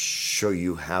like, so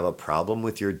you have a problem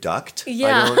with your duct?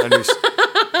 Yeah. I don't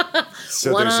understand.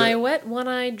 So one there's eye wet, one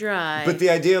eye dry. but the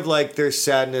idea of like there's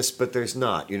sadness, but there's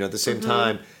not. You know, at the same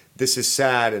time, this is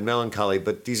sad and melancholy,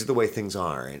 but these are the way things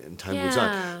are, and time moves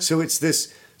Yeah. on. So it's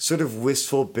this sort of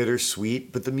wistful,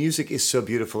 bittersweet, but the music is so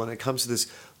beautiful, and it comes to this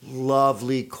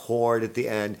lovely chord at the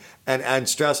end. And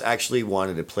Strauss actually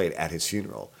wanted to play it at his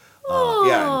funeral.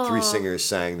 Yeah, and 3 singers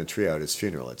sang the trio at his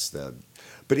funeral.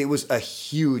 But it was a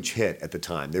huge hit at the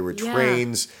time. There were Yeah.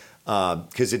 trains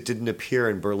because it didn't appear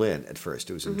in Berlin at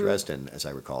first. It was in Dresden, as I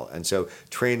recall. And so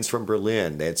trains from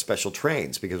Berlin, they had special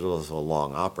trains because it was a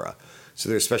long opera. So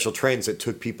there's special trains that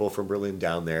took people from Berlin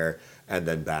down there and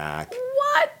then back.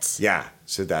 What? Yeah,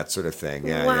 so that sort of thing.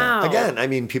 Yeah, Wow. yeah. Again, I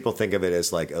mean, people think of it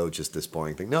as like, oh, just this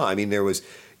boring thing. No, I mean,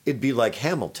 it'd be like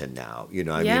Hamilton now. You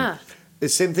know, I Yeah. mean, the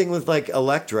same thing with like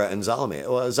Elektra and Salome.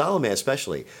 Well, Salome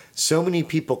especially. So many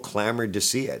people clamored to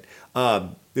see it.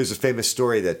 There's a famous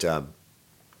story that I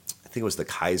think it was the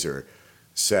Kaiser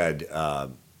said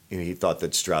he thought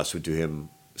that Strauss would do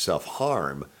himself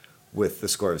harm with the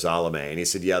score of Salome. And he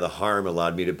said, yeah, the harm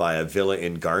allowed me to buy a villa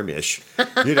in Garmisch.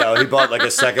 You know, he bought like a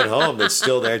second home that's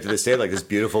still there to this day, like this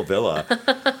beautiful villa.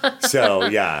 So,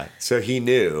 yeah. So he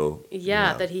knew.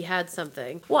 Yeah, that he had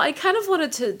something. Well, I kind of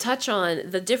wanted to touch on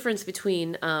the difference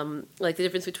between,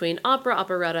 opera,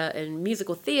 operetta, and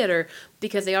musical theater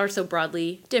because they are so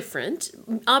broadly different.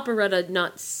 Operetta,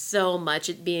 not so much,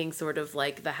 it being sort of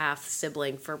like the half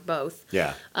sibling for both.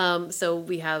 Yeah. So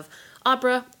we have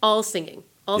opera, all singing.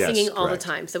 All Yes, singing all correct. the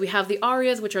time. So we have the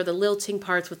arias, which are the lilting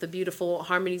parts with the beautiful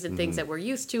harmonies and Mm-hmm. things that we're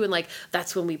used to, and like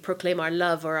that's when we proclaim our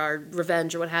love or our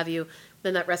revenge or what have you.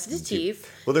 Then that recitative.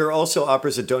 Well, there are also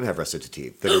operas that don't have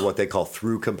recitative, that are what they call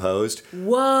through composed.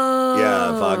 Whoa!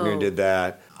 Yeah, Wagner did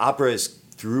that. Opera is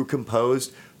through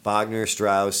composed. Wagner,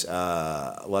 Strauss,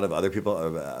 a lot of other people,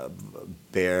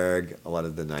 Berg, a lot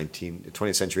of the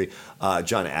 20th century,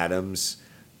 John Adams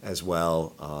as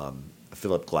well,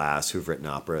 Philip Glass, who've written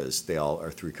operas. They all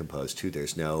are through composed too.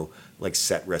 There's no like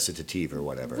set recitative or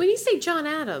whatever. When you say John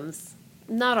Adams,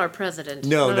 not our president.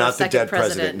 No, our not the second dead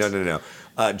president. No.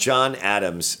 John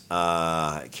Adams,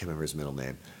 I can't remember his middle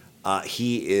name.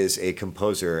 He is a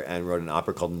composer and wrote an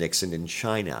opera called Nixon in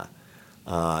China.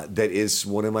 That is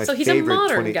one of my So he's a favorite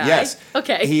modern guy. Yes.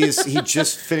 Okay. he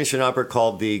just finished an opera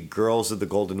called The Girls of the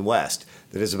Golden West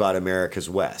that is about America's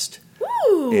West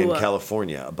in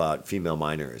California, about female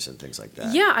miners and things like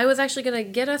that. Yeah, I was actually going to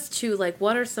get us to like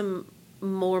what are some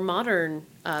more modern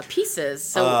pieces.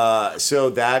 So So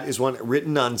that is one.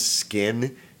 Written on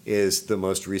Skin is the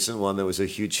most recent one that was a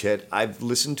huge hit. I've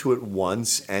listened to it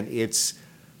once, and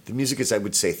the music is, I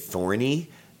would say, thorny,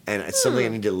 and it's something I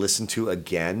need to listen to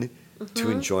again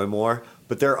to enjoy more.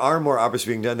 But there are more operas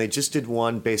being done. They just did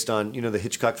one based on, the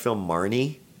Hitchcock film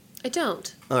Marnie. I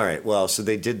don't. All right, well, so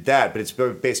they did that, but it's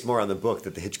based more on the book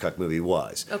that the Hitchcock movie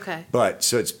was. Okay. But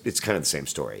so it's kind of the same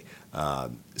story.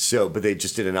 But they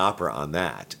just did an opera on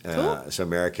that. Cool. So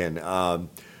American.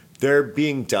 They're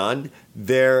being done.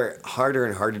 They're harder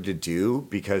and harder to do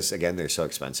because, again, they're so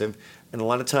expensive. And a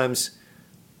lot of times,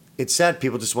 it's sad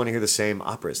people just want to hear the same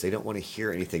operas. They don't want to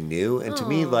hear anything new. And to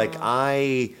me, like,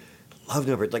 I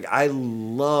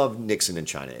love Nixon in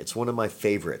China. It's one of my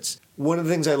favorites. One of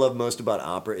the things I love most about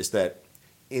opera is that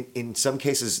in some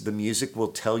cases, the music will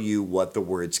tell you what the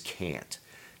words can't,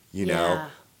 you know? Yeah.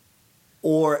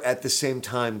 Or at the same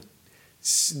time,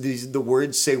 the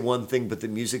words say one thing, but the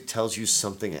music tells you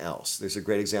something else. There's a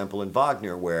great example in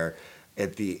Wagner where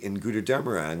in Guter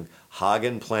Dämmerung,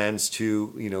 Hagen plans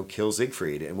to, kill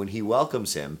Siegfried. And when he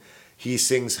welcomes him, he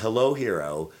sings Hello,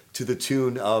 Hero to the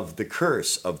tune of The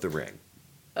Curse of the Ring.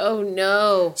 Oh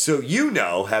no. So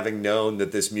having known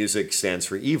that this music stands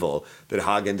for evil, that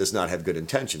Hagen does not have good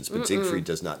intentions, but Siegfried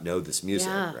does not know this music,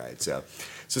 Yeah. right? So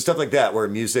stuff like that, where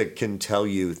music can tell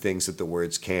you things that the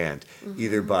words can't,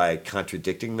 either by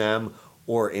contradicting them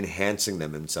or enhancing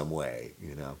them in some way,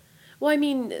 Well, I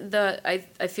mean, I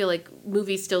feel like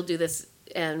movies still do this,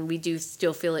 and we do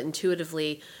still feel it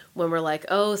intuitively when we're like,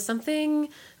 oh, something's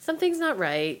not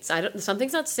right.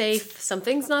 Something's not safe.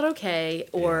 Something's not okay.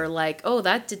 Or like, oh,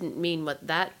 that didn't mean what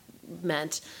that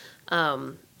meant. Yeah.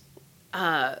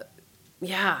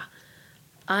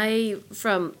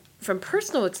 From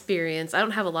personal experience, I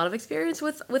don't have a lot of experience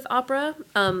with opera.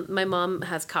 My mom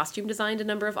has costume designed a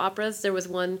number of operas. There was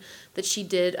one that she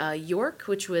did, York,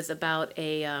 which was about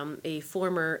a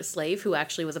former slave who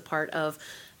actually was a part of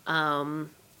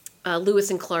Lewis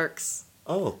and Clark's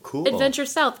Oh, cool. Adventure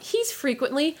South. He's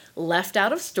frequently left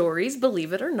out of stories,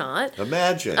 believe it or not.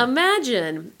 Imagine.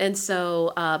 And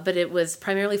so, but it was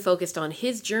primarily focused on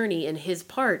his journey and his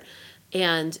part.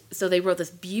 And so they wrote this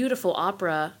beautiful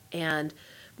opera, and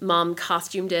mom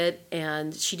costumed it,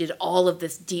 and she did all of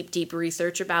this deep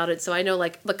research about it. So I know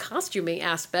like the costuming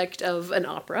aspect of an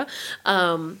opera.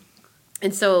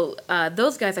 And so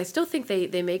those guys, I still think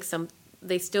they make some.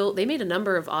 They made a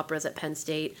number of operas at Penn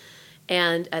State,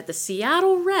 and at the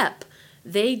Seattle Rep,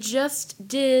 they just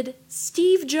did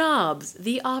Steve Jobs,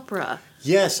 the opera.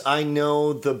 Yes, I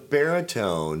know the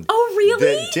baritone. Oh, really?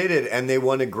 That did it, and they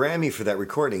won a Grammy for that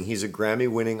recording. He's a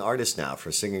Grammy-winning artist now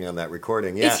for singing on that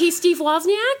recording. Yeah. Is he Steve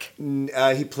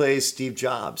Wozniak? He plays Steve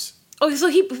Jobs. Oh, so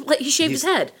he shaved his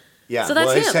head. Yeah, so that's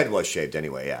well, his him. head was shaved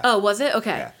anyway. Yeah. Oh, was it?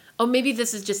 Okay. Yeah. Oh, maybe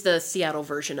this is just the Seattle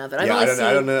version of it. I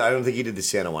don't know. I don't think he did the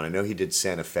Santa one. I know he did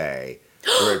Santa Fe.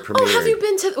 Where it premiered. Oh, have you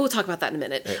been to? We'll talk about that in a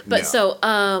minute. But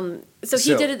no. So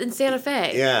he did it in Santa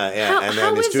Fe. Yeah, and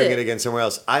then he's doing it again somewhere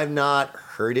else. I've not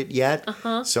heard it yet,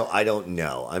 so I don't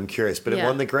know. I'm curious, but it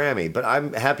won the Grammy. But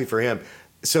I'm happy for him.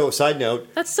 So, side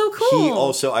note, that's so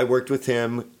cool. I worked with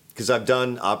him because I've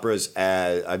done operas.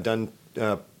 I've done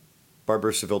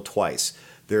Barbara Seville twice.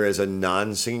 There is a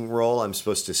non-singing role. I'm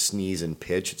supposed to sneeze in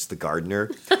pitch. It's the gardener.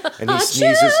 And he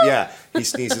sneezes. Yeah, he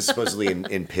sneezes supposedly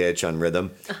in pitch on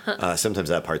rhythm. Sometimes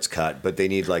that part's cut, but they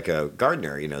need like a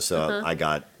gardener, So I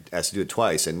got asked to do it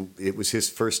twice, and it was his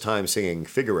first time singing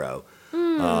Figaro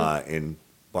in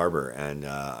Barber,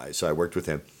 and so I worked with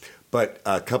him. But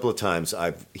a couple of times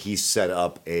he set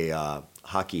up a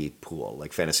hockey pool,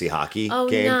 like fantasy hockey game. Oh,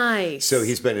 nice. So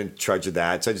he's been in charge of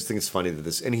that. So I just think it's funny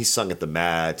that and he's sung at the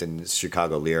Met and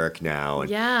Chicago Lyric now.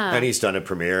 And he's done a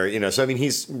premiere, So, I mean,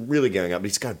 he's really getting up. But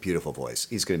he's got a beautiful voice.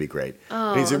 He's going to be great.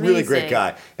 Oh, and he's a really great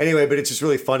guy. Anyway, but it's just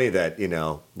really funny that,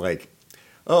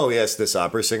 oh, yes, this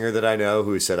opera singer that I know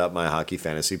who set up my hockey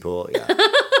fantasy pool. Yeah.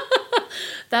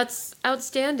 That's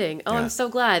outstanding. Oh, yeah. I'm so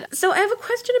glad. So I have a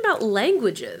question about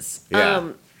languages.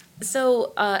 Yeah.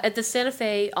 At the Santa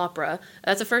Fe Opera,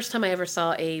 that's the first time I ever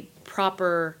saw a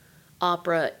proper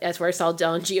opera. That's where I saw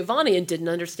Don Giovanni and didn't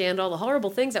understand all the horrible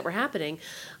things that were happening.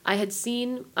 I had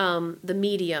seen The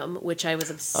Medium, which I was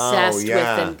obsessed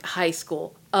with in high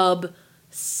school.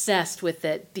 Obsessed with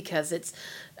it because it's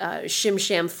Shim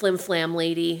Sham Flim Flam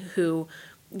lady who...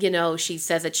 she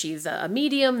says that she's a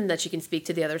medium and that she can speak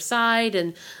to the other side,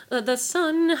 and the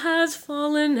sun has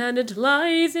fallen and it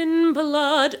lies in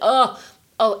blood. Oh,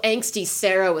 angsty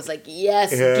Sarah was like,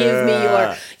 yes, give me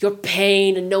your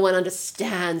pain, and no one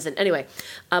understands. And anyway,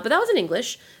 but that was in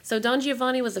English. So Don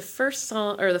Giovanni was the first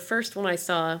one I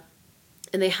saw,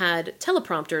 and they had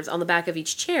teleprompters on the back of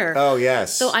each chair. Oh,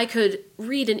 yes. So I could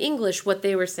read in English what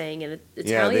they were saying in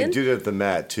Italian. Yeah, they do it at the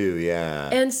Met, too, yeah.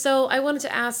 And so I wanted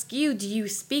to ask you, do you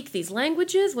speak these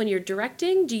languages when you're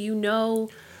directing? Do you know...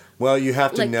 Well, you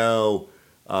have to know...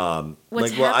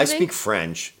 what's happening? I speak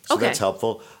French, so that's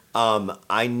helpful.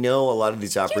 I know a lot of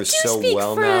these operas so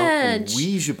well French. now.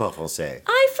 Oui, je parle français.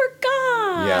 I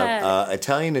forgot. Yeah,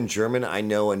 Italian and German I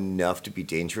know enough to be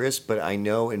dangerous, but I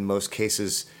know in most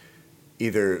cases...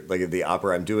 either like the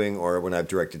opera I'm doing or when I've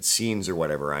directed scenes or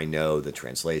whatever, I know the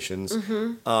translations.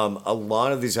 Mm-hmm. A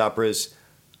lot of these operas,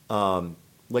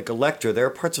 like Elektra, there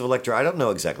are parts of Elektra I don't know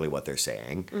exactly what they're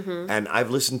saying, and I've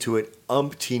listened to it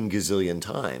umpteen gazillion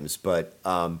times, but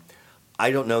I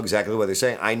don't know exactly what they're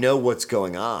saying. I know what's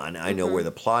going on. I know where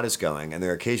the plot is going, and there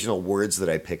are occasional words that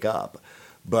I pick up,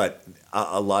 but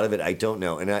a lot of it I don't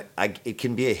know, and it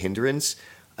can be a hindrance.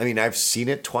 I mean, I've seen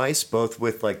it twice, both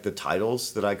with like the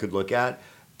titles that I could look at,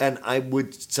 and I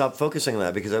would stop focusing on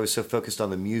that because I was so focused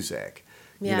on the music,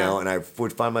 and I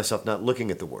would find myself not looking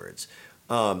at the words.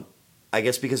 I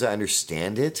guess because I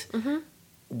understand it,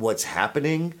 what's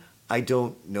happening, I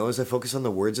don't know as I focus on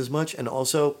the words as much, and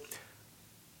also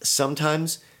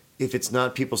sometimes if it's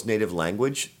not people's native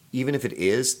language, even if it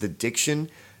is, the diction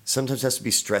sometimes has to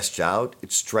be stretched out.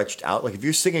 It's stretched out. Like if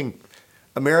you're singing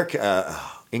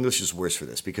English is worse for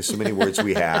this because so many words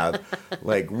we have,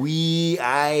 like we,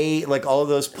 I, like all of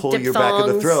those pull your back of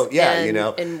the throat.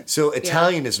 Yeah, So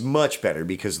Italian is much better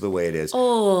because of the way it is.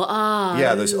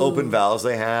 Yeah, those open vowels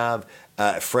they have.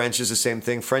 French is the same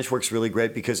thing. French works really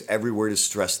great because every word is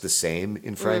stressed the same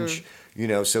in French.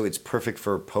 So it's perfect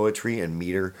for poetry and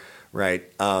meter,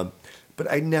 right? But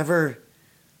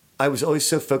I was always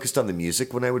so focused on the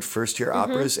music when I would first hear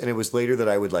operas, and it was later that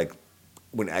I would like.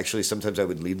 When actually sometimes I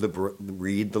would read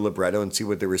the libretto and see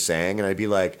what they were saying, and I'd be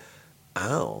like,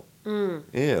 oh,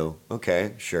 ew,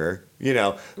 okay, sure.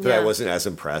 I wasn't as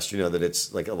impressed, that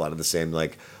it's like a lot of the same,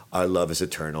 like, our love is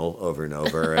eternal over and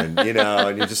over, and,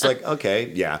 and you're just like,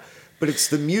 okay, yeah. But it's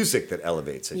the music that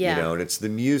elevates it, and it's the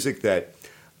music that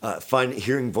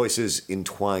hearing voices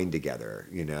entwined together,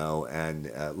 and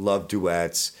love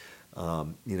duets,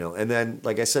 and then,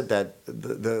 like I said, that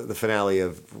the finale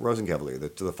of Rosenkavalier,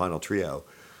 the final trio,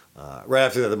 Right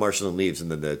after that, the Marshland leaves,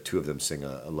 and then the two of them sing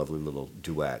a lovely little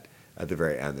duet at the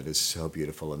very end that is so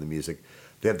beautiful. And the music,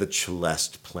 they have the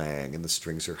celeste playing, and the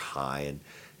strings are high, and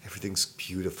everything's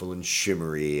beautiful and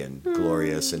shimmery and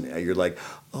glorious. And you're like,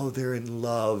 oh, they're in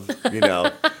love.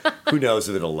 Who knows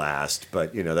if it'll last?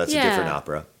 But that's a different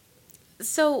opera.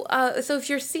 So, so if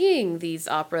you're seeing these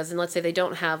operas, and let's say they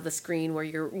don't have the screen where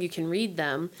you can read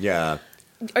them, Yeah.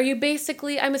 are you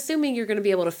basically? I'm assuming you're going to be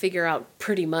able to figure out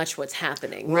pretty much what's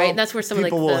happening, Well, right? And that's where some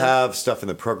people of will have stuff in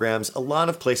the programs. A lot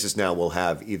of places now will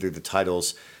have either the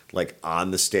titles like on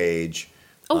the stage.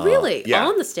 Oh, really? Yeah.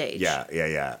 On the stage?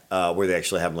 Yeah. Where they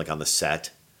actually have them like on the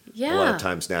set. Yeah. A lot of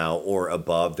times now, or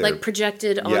above their like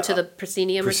projected onto the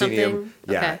proscenium or something.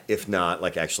 Yeah. Okay. If not,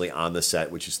 like actually on the set,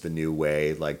 which is the new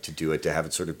way, like to do it, to have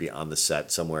it sort of be on the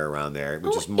set somewhere around there,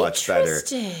 which is much better.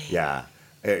 Interesting. Yeah.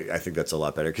 I think that's a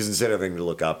lot better because instead of having to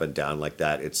look up and down like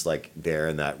that, it's like there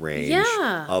in that range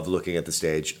of looking at the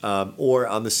stage, or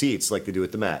on the seats like they do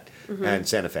at the Met and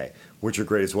Santa Fe, which are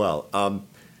great as well. I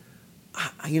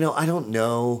don't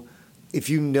know if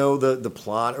you know the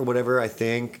plot or whatever. I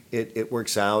think it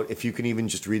works out. If you can even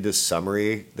just read the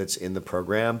summary that's in the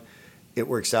program, it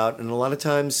works out. And a lot of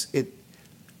times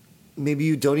maybe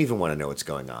you don't even want to know what's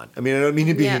going on. I mean, I don't mean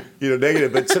to be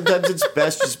negative, but sometimes it's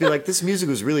best just be like, this music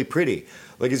was really pretty.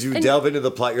 Like as you delve into the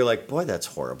plot, you're like, boy, that's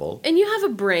horrible. And you have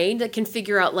a brain that can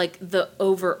figure out like the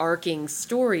overarching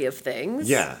story of things.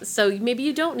 Yeah. So maybe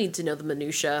you don't need to know the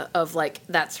minutia of like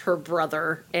that's her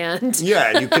brother and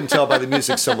yeah, you can tell by the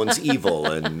music someone's evil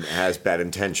and has bad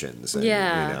intentions. And,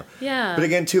 yeah. But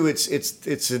again, too,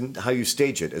 it's in how you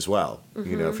stage it as well.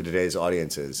 For today's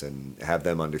audiences and have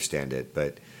them understand it.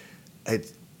 But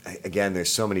again,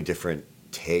 there's so many different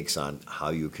takes on how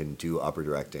you can do opera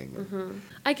directing.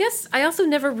 I guess I also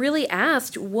never really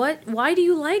asked why do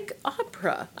you like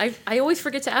opera? I always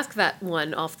forget to ask that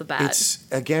one off the bat. It's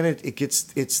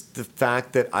the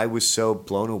fact that I was so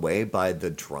blown away by the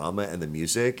drama and the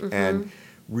music and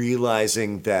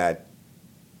realizing that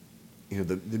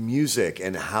the music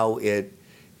and how it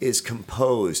is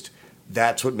composed,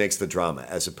 that's what makes the drama,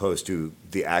 as opposed to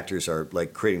the actors are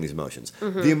like creating these emotions.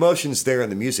 The emotions there in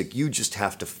the music, you just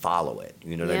have to follow it.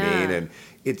 You know what I mean? And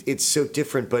it's so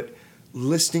different. But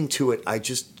listening to it, I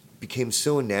just became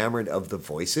so enamored of the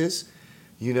voices.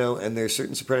 And there's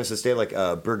certain sopranos that stay, like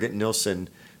Birgit Nilsson,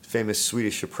 famous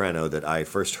Swedish soprano that I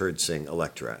first heard sing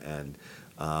Electra,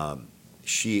 and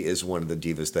she is one of the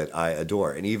divas that I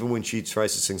adore. And even when she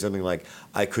tries to sing something like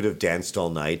 "I Could Have Danced All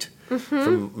Night"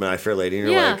 from My Fair Lady, and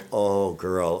you're like, "Oh,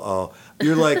 girl, oh."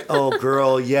 You're like, "Oh,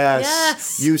 girl,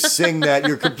 yes. You sing that.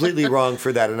 You're completely wrong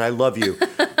for that, and I love you."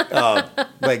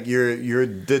 Like you're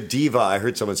the diva. I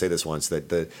heard someone say this once,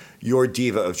 that your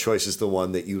diva of choice is the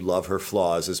one that you love her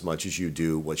flaws as much as you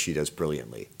do what she does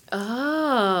brilliantly.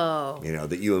 Oh.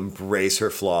 That you embrace her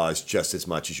flaws just as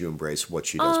much as you embrace what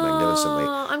she does magnificently.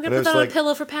 I'm going to put that on a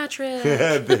pillow for Patrick.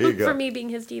 There you go. For me being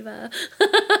his diva.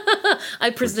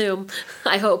 I presume.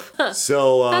 I hope.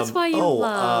 So that's why you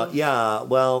love. Yeah,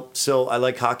 well, so I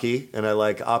like hockey and I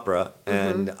like opera,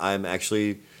 and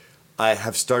I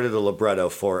have started a libretto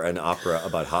for an opera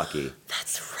about hockey.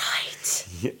 That's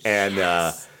right. And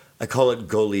I call it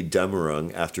Goli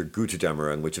Dämmerung after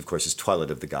Götterdämmerung, which of course is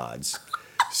Twilight of the Gods.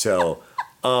 So,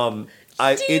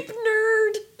 Deep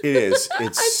nerd. It is.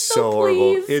 It's I'm so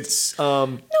horrible. pleased. It's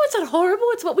No, it's not horrible.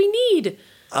 It's what we need.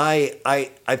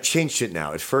 I've changed it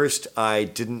now. At first, I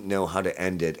didn't know how to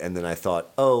end it, and then I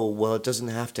thought, oh, well, it doesn't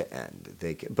have to end.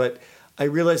 But I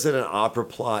realized that an opera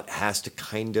plot has to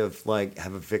kind of like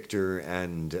have a victor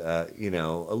and a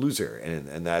loser,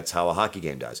 and that's how a hockey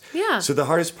game does. Yeah. So the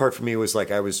hardest part for me was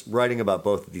like I was writing about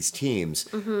both of these teams.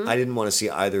 I didn't want to see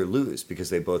either lose because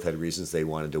they both had reasons they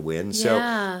wanted to win. So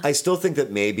I still think that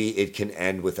maybe it can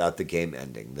end without the game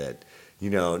ending. That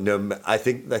I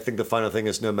think the final thing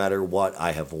is no matter what,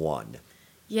 I have won.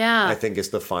 Yeah. I think it's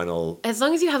the final. As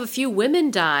long as you have a few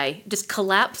women die, just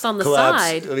collapse on the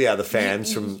side. Yeah, the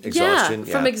fans from exhaustion.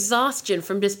 Yeah, from exhaustion,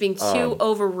 from just being too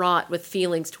overwrought with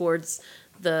feelings towards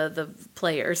the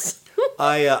players.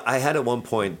 I had at one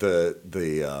point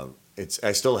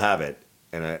I still have it,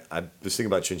 and I was thinking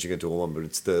about changing it to a woman, but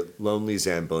it's the Lonely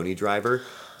Zamboni Driver.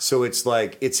 So it's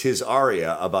like, it's his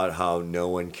aria about how no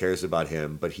one cares about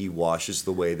him, but he washes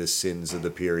away the sins of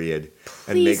the period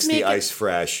and makes the ice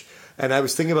fresh. And I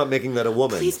was thinking about making that a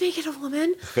woman. Please make it a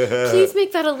woman. Please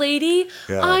make that a lady.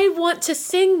 Yeah. I want to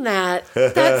sing that.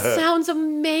 That sounds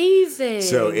amazing.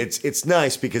 So it's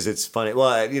nice because it's funny.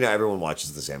 Well, everyone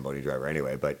watches the Zamboni Driver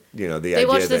anyway, but the idea they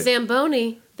watch the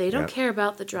Zamboni. They don't care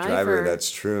about the driver.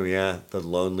 That's true. Yeah, the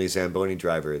lonely Zamboni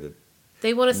driver.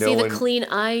 They want to No see the one- clean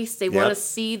ice. They want to Yep.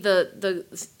 see the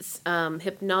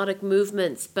hypnotic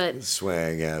movements, but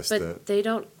Swing, yes. they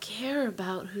don't care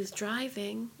about who's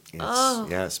driving. Yes, Oh.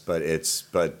 yes, but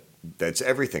that's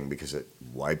everything because it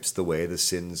wipes away the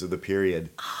sins of the period.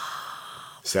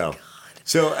 So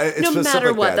it's No stuff matter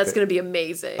like what, that that's going to be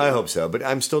amazing. I hope so, but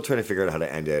I'm still trying to figure out how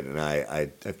to end it, and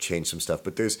I've changed some stuff.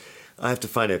 But I have to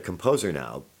find a composer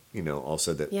now,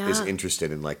 also that is Yeah.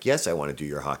 interested in like, yes, I want to do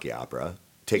your hockey opera.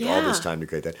 Take all this Yeah. time to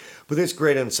create that, but there's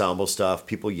great ensemble stuff,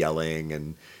 people yelling,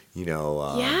 and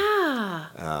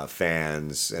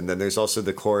fans, and then there's also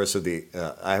the chorus of the.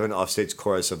 I have an offstage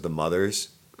chorus of the mothers,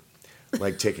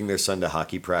 like taking their son to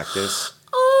hockey practice.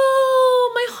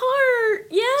 Oh, my heart.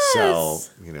 Yes.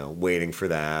 So waiting for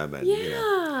them, and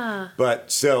yeah.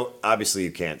 But so obviously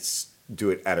you can't do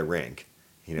it at a rink.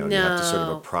 You have to sort of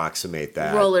No. approximate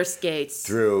that Roller skates.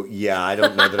 through. Yeah, I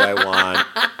don't know that I want.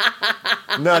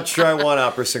 I'm not sure I want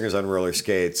opera singers on roller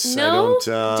skates. No? I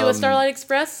don't. Do a Starlight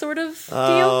Express sort of deal?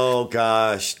 Oh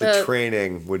gosh, the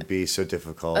training would be so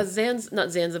difficult. Not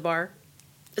Zanzibar.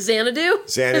 Xanadu?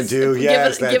 Xanadu,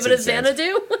 yes, Give it a that's it,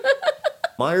 Xanadu?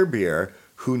 Meyerbeer,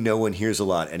 who no one hears a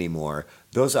lot anymore,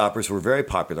 those operas were very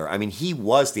popular. I mean, he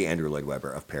was the Andrew Lloyd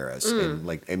Webber of Paris,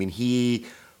 and he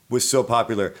was so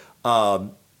popular.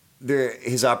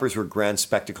 His operas were grand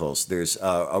spectacles. There's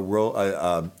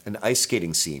an ice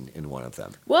skating scene in one of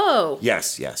them. Whoa.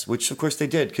 Yes, which of course they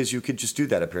did because you could just do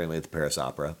that apparently at the Paris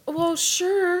Opera. Well,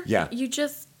 sure. Yeah.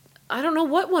 I don't know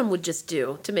what one would just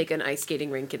do to make an ice skating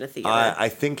rink in a theater. I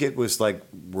think it was like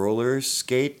roller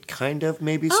skate kind of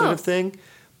maybe sort of thing.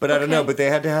 But I don't know. Okay. But they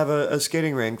had to have a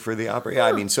skating rink for the opera. Yeah,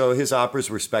 I mean, so his operas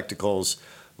were spectacles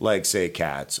like, say,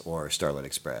 Cats or Starlight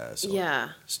Express. Or Yeah.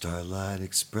 Starlight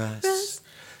Express.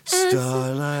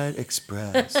 Starlight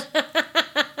Express.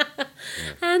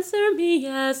 Answer me,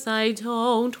 yes, I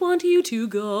don't want you to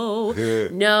go.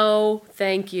 No,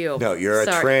 thank you. No, you're a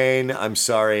Sorry. train. I'm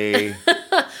sorry.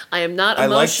 I am not I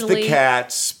liked emotionally. the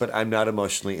cats, but I'm not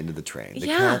emotionally into the train. The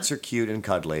Yeah. cats are cute and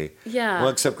cuddly. Yeah. Well,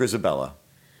 except Grisabella.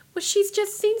 Well, she's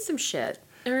just seen some shit.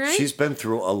 All right. She's been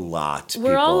through a lot.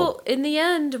 We're people. all in the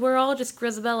end. We're all just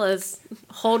Grisabellas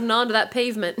holding on to that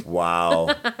pavement.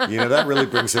 Wow. That really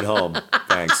brings it home.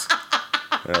 Thanks.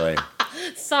 Really.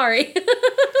 Sorry.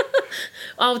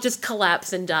 I'll just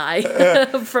collapse and die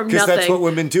from Because nothing. that's what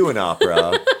women do in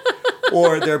opera.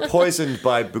 Or they're poisoned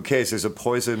by bouquets. There's a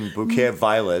poison bouquet of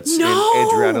violets No! in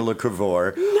Adriana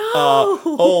Lecouvreur.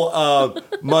 No!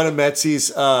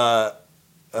 Monometzi's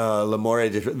L'amore,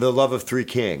 The Love of Three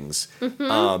Kings.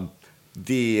 Mm-hmm.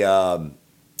 The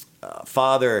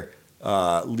father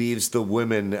leaves a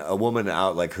woman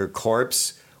out like her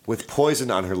corpse with poison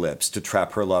on her lips to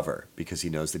trap her lover because he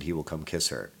knows that he will come kiss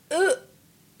her.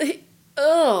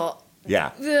 Oh.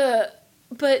 Yeah.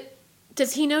 But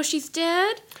does he know she's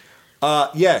dead?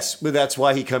 Yes, but that's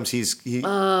why he comes. He's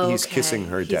Okay. kissing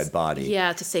her dead body.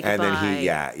 Yeah, to say And goodbye.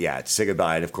 then to say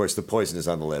goodbye. And of course, the poison is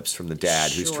on the lips from the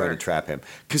dad who's Sure. trying to trap him.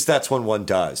 Because that's when one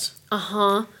does.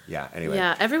 Yeah. Anyway.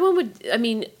 Yeah, everyone would. I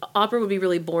mean, opera would be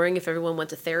really boring if everyone went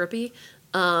to therapy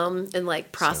and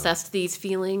like processed these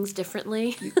feelings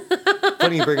differently.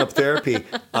 Funny you bring up therapy.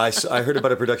 I heard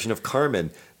about a production of Carmen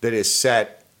that is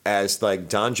set as like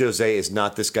Don Jose is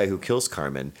not this guy who kills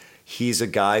Carmen. He's a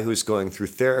guy who's going through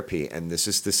therapy, and this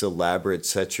is this elaborate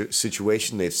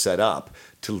situation they've set up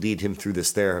to lead him through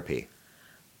this therapy.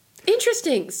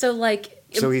 Interesting. So like,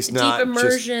 So he's not deep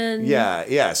immersion.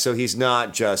 Yeah. So he's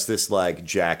not just this like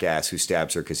jackass who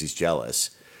stabs her because he's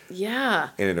jealous Yeah.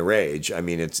 and in a rage. I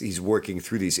mean, he's working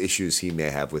through these issues he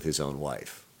may have with his own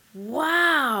wife,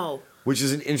 Wow. which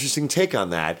is an interesting take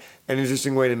on that, an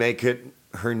interesting way to make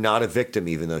her not a victim,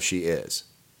 even though she is.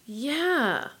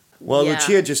 Yeah. Well, Yeah.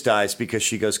 Lucia just dies because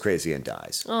she goes crazy and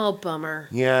dies. Oh, bummer.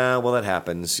 Yeah, well, that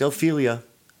happens. Ophelia.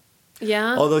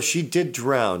 Yeah. Although she did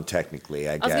drown, technically,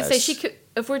 I guess. I was gonna say she could.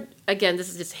 If we're again, this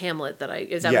is just Hamlet.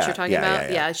 Is that Yeah, what you're talking yeah,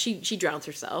 about? yeah. She drowns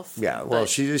herself. Yeah, well, but-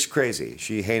 she is crazy.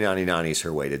 She hey nanny nannies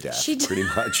her way to death, She d- pretty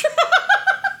much.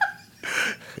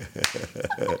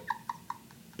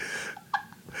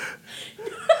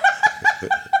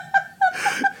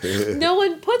 No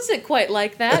one puts it quite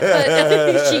like that,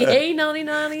 but she hey nanny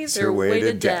nannies her way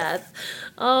to death.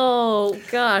 Oh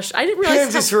gosh, I didn't realize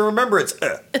Kansas for remembrance.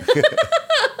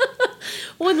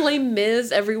 one Les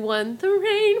Mis, everyone. The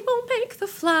rain will make the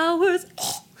flowers,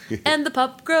 and the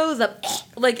pup grows up.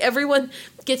 Like everyone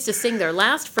gets to sing their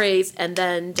last phrase and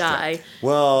then die.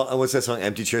 Well, and what's that song?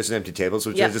 Empty Chairs and Empty Tables,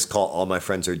 which Yep. I just call All My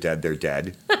Friends Are Dead, They're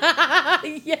Dead.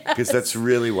 Yes. Because that's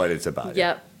really what it's about.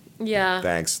 Yep. Yeah.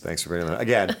 Thanks for bringing that.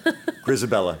 Again,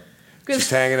 Grisabella.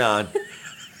 Just hanging on.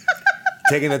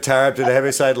 Taking the tire up to the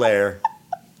Heaviside layer.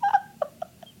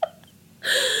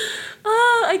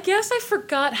 I guess I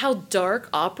forgot how dark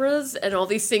operas and all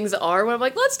these things are when I'm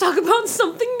like, let's talk about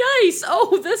something nice.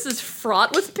 Oh, this is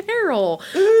fraught with peril.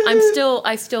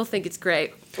 I still think it's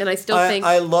great. And I still think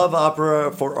I love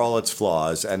opera for all its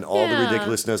flaws and all the Yeah.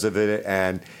 ridiculousness of it.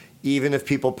 And even if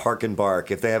people park and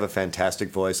bark, if they have a fantastic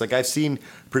voice, like I've seen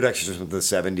productions from the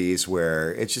 70s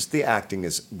where it's just the acting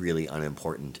is really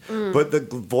unimportant, but the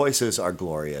voices are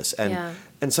glorious. And Yeah.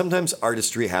 and sometimes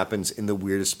artistry happens in the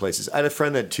weirdest places. I had a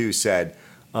friend that too said,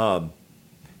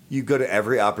 you go to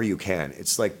every opera you can.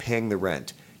 It's like paying the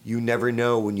rent. You never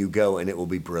know when you go and it will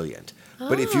be brilliant.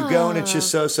 But if you go and it's just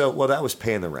so, well, that was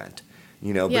paying the rent.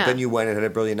 But Yeah. then you went and had a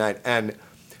brilliant night. And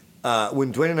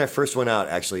when Dwayne and I first went out,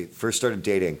 actually, first started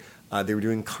dating, they were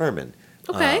doing Carmen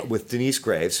Okay. with Denise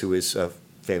Graves, who is a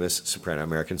famous soprano,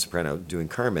 American soprano, doing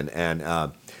Carmen. And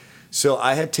so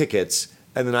I had tickets,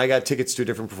 and then I got tickets to a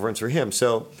different performance for him.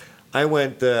 So I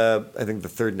went, I think, the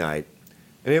third night,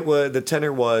 and the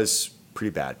tenor was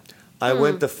pretty bad. I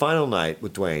went the final night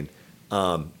with Dwayne,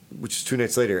 which was 2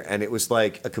 nights later, and it was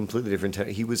like a completely different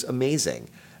tenor. He was amazing.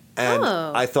 And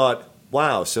Oh. I thought,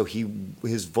 wow, so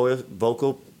his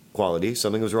vocal quality,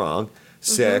 something was wrong,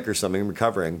 sick or something,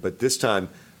 recovering. But this time,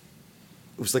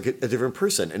 it was like a different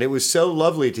person. And it was so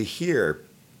lovely to hear,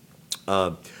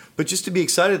 but just to be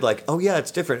excited, like, oh yeah,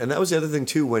 it's different. And that was the other thing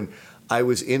too, when I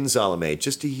was in Salome,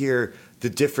 just to hear the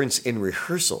difference in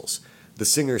rehearsals, the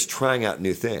singers trying out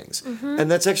new things. And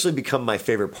that's actually become my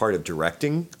favorite part of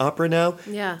directing opera now,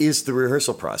 Yeah. is the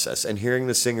rehearsal process and hearing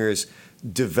the singers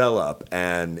develop.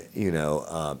 And,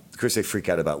 of course they freak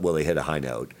out about, will they hit a high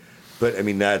note? But I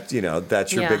mean, that's your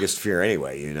Yeah. biggest fear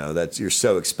anyway, that's, you're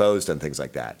so exposed on things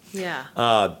like that. Yeah.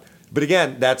 But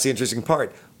again, that's the interesting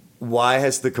part. Why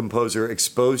has the composer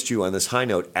exposed you on this high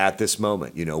note at this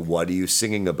moment? What are you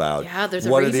singing about? Yeah, there's a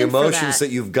what are the reason for emotions that.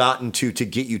 that you've gotten to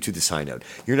get you to this high note?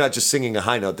 You're not just singing a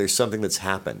high note. There's something that's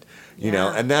happened,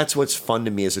 Yeah. and that's what's fun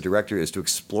to me as a director, is to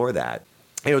explore that.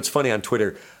 It's funny on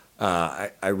Twitter. I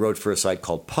wrote for a site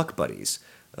called Puck Buddies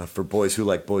for boys who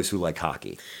like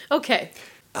hockey. Okay.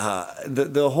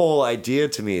 The whole idea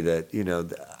to me that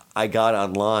I got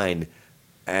online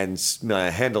and my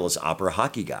handle is Opera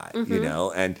Hockey Guy,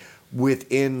 and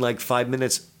within like 5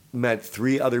 minutes met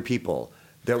 3 other people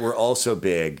that were also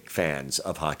big fans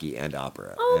of hockey and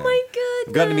opera. Oh And my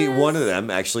I've gotten to meet goodness. one of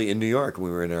them actually in New York when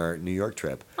we were in our New York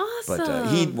trip. But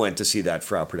he Awesome. went to see that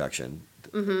Frau production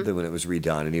then when it was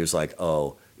redone, and he was like,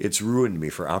 "Oh, it's ruined me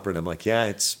for opera." And I'm like, "Yeah,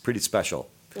 it's pretty special."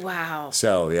 Wow.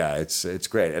 So yeah, it's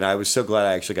great, and I was so glad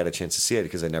I actually got a chance to see it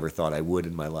because I never thought I would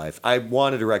in my life. I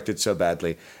want to direct it so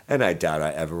badly, and I doubt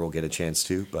I ever will get a chance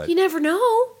to. But You never know.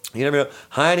 you never know.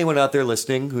 Hi, anyone out there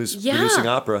listening who's Yeah. producing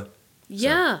opera?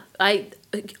 Yeah,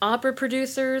 opera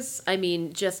producers. I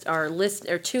mean, just are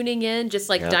tuning in, just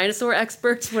like Yeah. dinosaur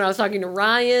experts. When I was talking to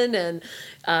Ryan and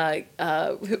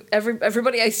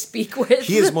everybody I speak with,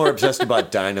 He is more obsessed about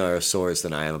dinosaurs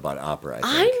than I am about opera.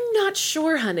 I think. I'm not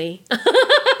sure, honey.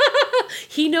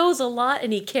 He knows a lot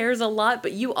and he cares a lot,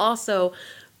 but you also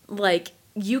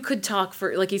you could talk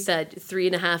for, like you said,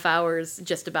 3.5 hours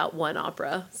just about one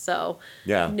opera. So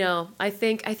Yeah. no, I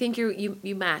think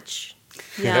you match.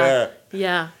 Yeah.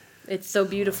 Yeah. It's so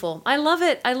beautiful. I love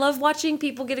it. I love watching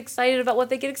people get excited about what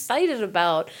they get excited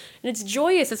about. And it's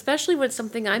joyous, especially when it's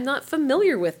something I'm not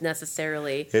familiar with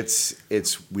necessarily. It's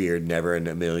weird. Never in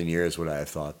a million years would I have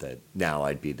thought that now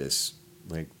I'd be this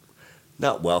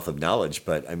not wealth of knowledge,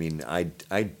 but I mean I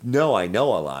know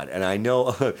a lot, and I know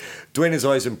Dwayne is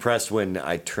always impressed when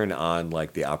I turn on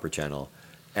the opera channel,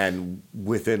 and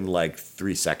within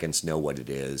 3 seconds know what it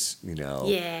is,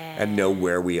 Yeah. and know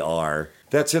where we are.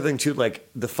 That's the other thing too.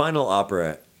 The final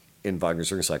opera in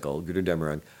Wagner's Ring Cycle, Gudrun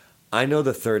Dämmerung, I know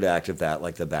the third act of that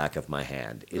like the back of my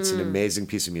hand. It's an amazing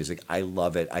piece of music. I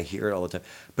love it. I hear it all the time.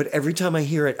 But every time I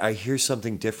hear it, I hear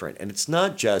something different. And it's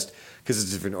not just because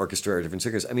it's a different orchestra or different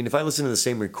singers. I mean, if I listen to the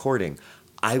same recording,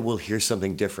 I will hear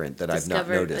something different that I've not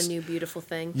Discovered noticed. a new beautiful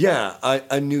thing. Yeah,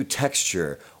 a new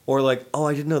texture. Or oh,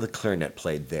 I didn't know the clarinet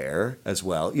played there as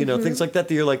well. Things like that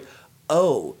you're like,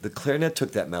 oh, the clarinet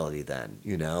took that melody then,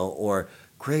 or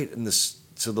great, and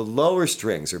so the lower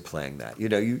strings are playing that.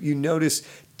 You notice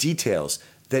details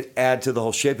that add to the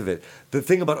whole shape of it. The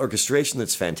thing about orchestration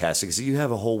that's fantastic is that you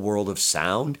have a whole world of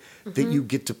sound that you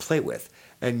get to play with,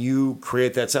 and you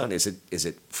create that sound. Is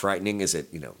it frightening? Is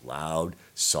it loud,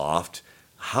 soft?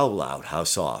 How loud? How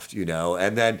soft?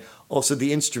 And then also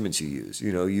the instruments you use.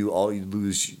 You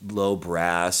lose low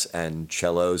brass and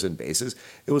cellos and basses.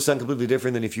 It will sound completely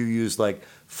different than if you use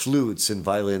flutes and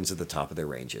violins at the top of their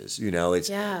ranges.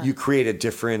 You create a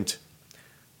different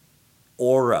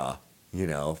aura.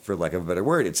 For lack of a better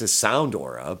word, it's a sound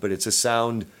aura, but it's a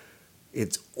sound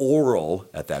it's oral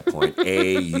at that point,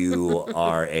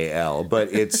 Aural,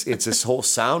 but it's this whole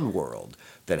sound world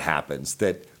that happens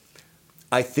that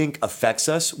I think affects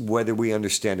us whether we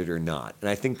understand it or not. And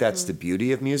I think that's the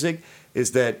beauty of music,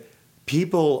 is that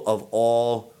people of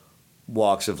all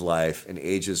walks of life and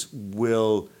ages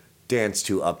will dance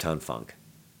to Uptown Funk.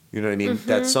 You know what I mean?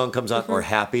 That song comes on, or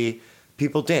Happy,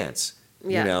 people dance,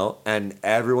 Yeah. you know, and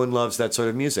everyone loves that sort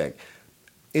of music.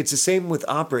 It's the same with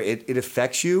opera. It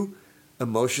affects you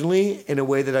emotionally in a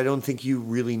way that I don't think you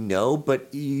really know,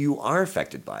 but you are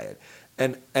affected by it.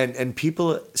 And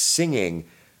people singing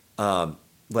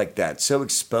like that, so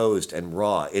exposed and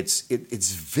raw, it's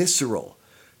visceral.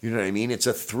 You know what I mean? It's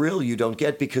a thrill you don't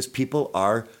get because people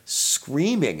are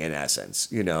screaming in essence,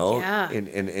 you know? Yeah. In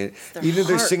their even if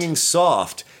they're heart. singing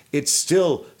soft, it's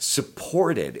still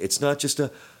supported. It's not just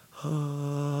a,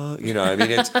 you know, I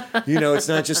mean, it's, you know, it's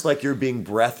not just like you're being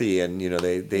breathy and, you know,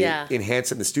 they Yeah.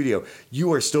 enhance it in the studio.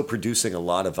 You are still producing a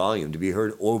lot of volume to be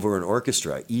heard over an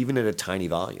orchestra, even at a tiny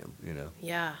volume, you know?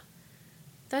 Yeah.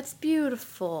 That's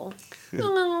beautiful.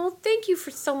 Oh, thank you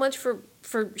so much for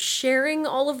sharing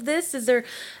all of this. Is there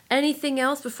anything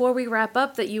else before we wrap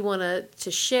up that you want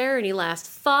to share? Any last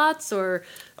thoughts or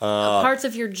parts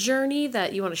of your journey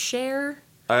that you want to share?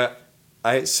 The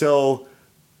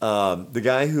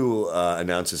guy who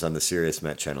announces on the Sirius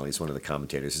Met channel, he's one of the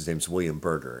commentators. His name's William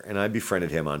Berger, and I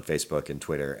befriended him on Facebook and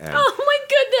Twitter. And Oh my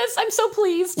goodness, I'm so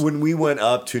pleased. when we went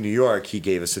up to New York, he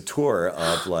gave us a tour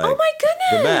of like Oh my goodness.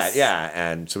 the Met, yeah,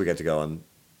 and so we got to go on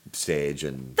stage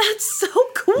and That's so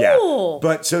cool. yeah.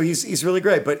 But so he's really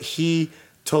great. But he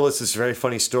told us this very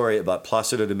funny story about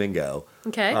Placido Domingo.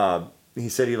 Okay. He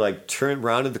said he like turned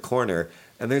rounded the corner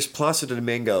and there's Placido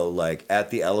Domingo like at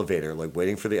the elevator, like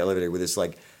waiting for the elevator with his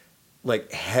like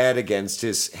head against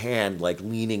his hand, like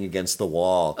leaning against the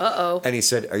wall. Uh-oh. And he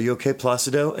said, "Are you okay,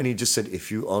 Placido?" And he just said,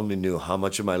 "If you only knew how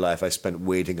much of my life I spent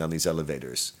waiting on these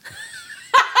elevators."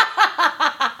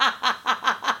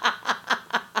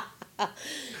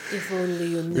 If only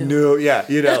you knew. No, yeah,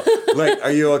 you know, like,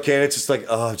 are you okay? And it's just like,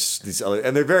 oh, just these elevators.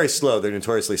 And they're very slow. They're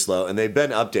notoriously slow. And they've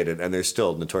been updated, and they're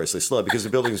still notoriously slow because the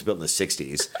building was built in the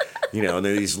 60s, you know, and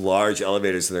they're these large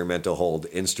elevators that are meant to hold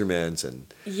instruments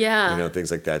and, Yeah. you know, things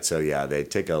like that. So, yeah, they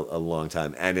take a long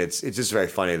time. And it's just very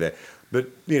funny that, but,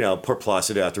 you know, poor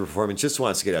Placido after performance just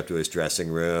wants to get up to his dressing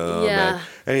room. Yeah.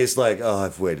 And he's like, oh,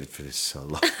 I've waited for this so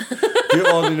long. You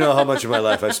only know how much of my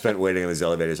life I've spent waiting on these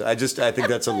elevators. I think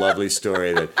that's a lovely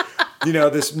story that, you know,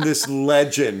 this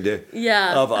legend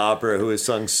Yeah. of opera who has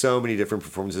sung so many different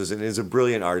performances and is a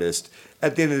brilliant artist.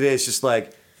 At the end of the day, it's just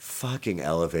like, fucking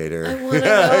elevator. I want to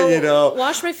go you know,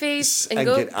 wash my face and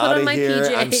go get put out on of my here.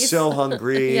 PJs. I'm so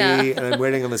hungry Yeah. and I'm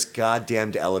waiting on this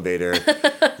goddamned elevator.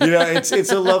 You know, it's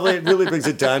a lovely, it really brings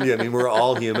it down to you. I mean, we're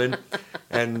all human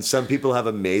and some people have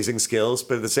amazing skills,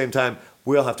 but at the same time,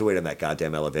 we all have to wait on that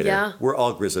goddamn elevator. Yeah. We're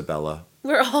all Grisabella,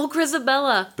 We're all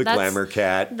Grisabella. the glamour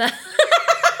cat.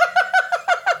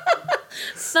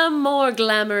 Some more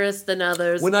glamorous than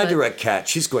others. When I but- direct Cat,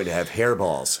 she's going to have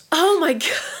hairballs. Oh my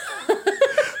God.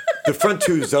 The front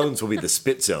two zones will be the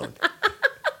spit zone.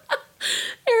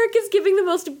 Eric is giving the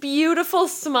most beautiful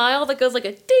smile that goes like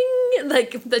a ding,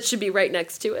 like that should be right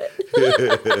next to it.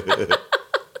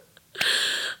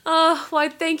 Why,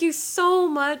 thank you so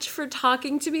much for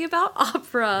talking to me about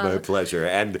opera. My pleasure.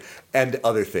 And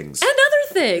other things. And other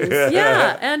things.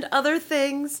 Yeah, and other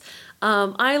things.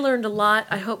 I learned a lot.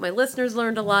 I hope my listeners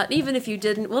learned a lot. Even if you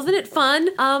didn't, wasn't it fun?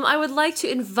 I would like to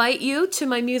invite you to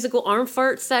my musical arm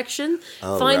fart section.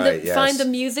 Oh, Find right, yes. find the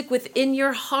music within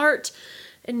your heart,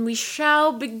 and we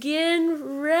shall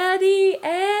begin. Ready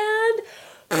and.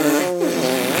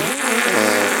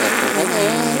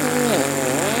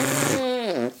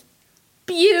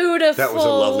 Beautiful. That was a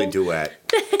lovely duet.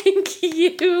 Thank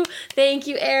you. Thank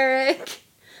you, Eric.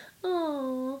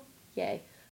 Oh, yay.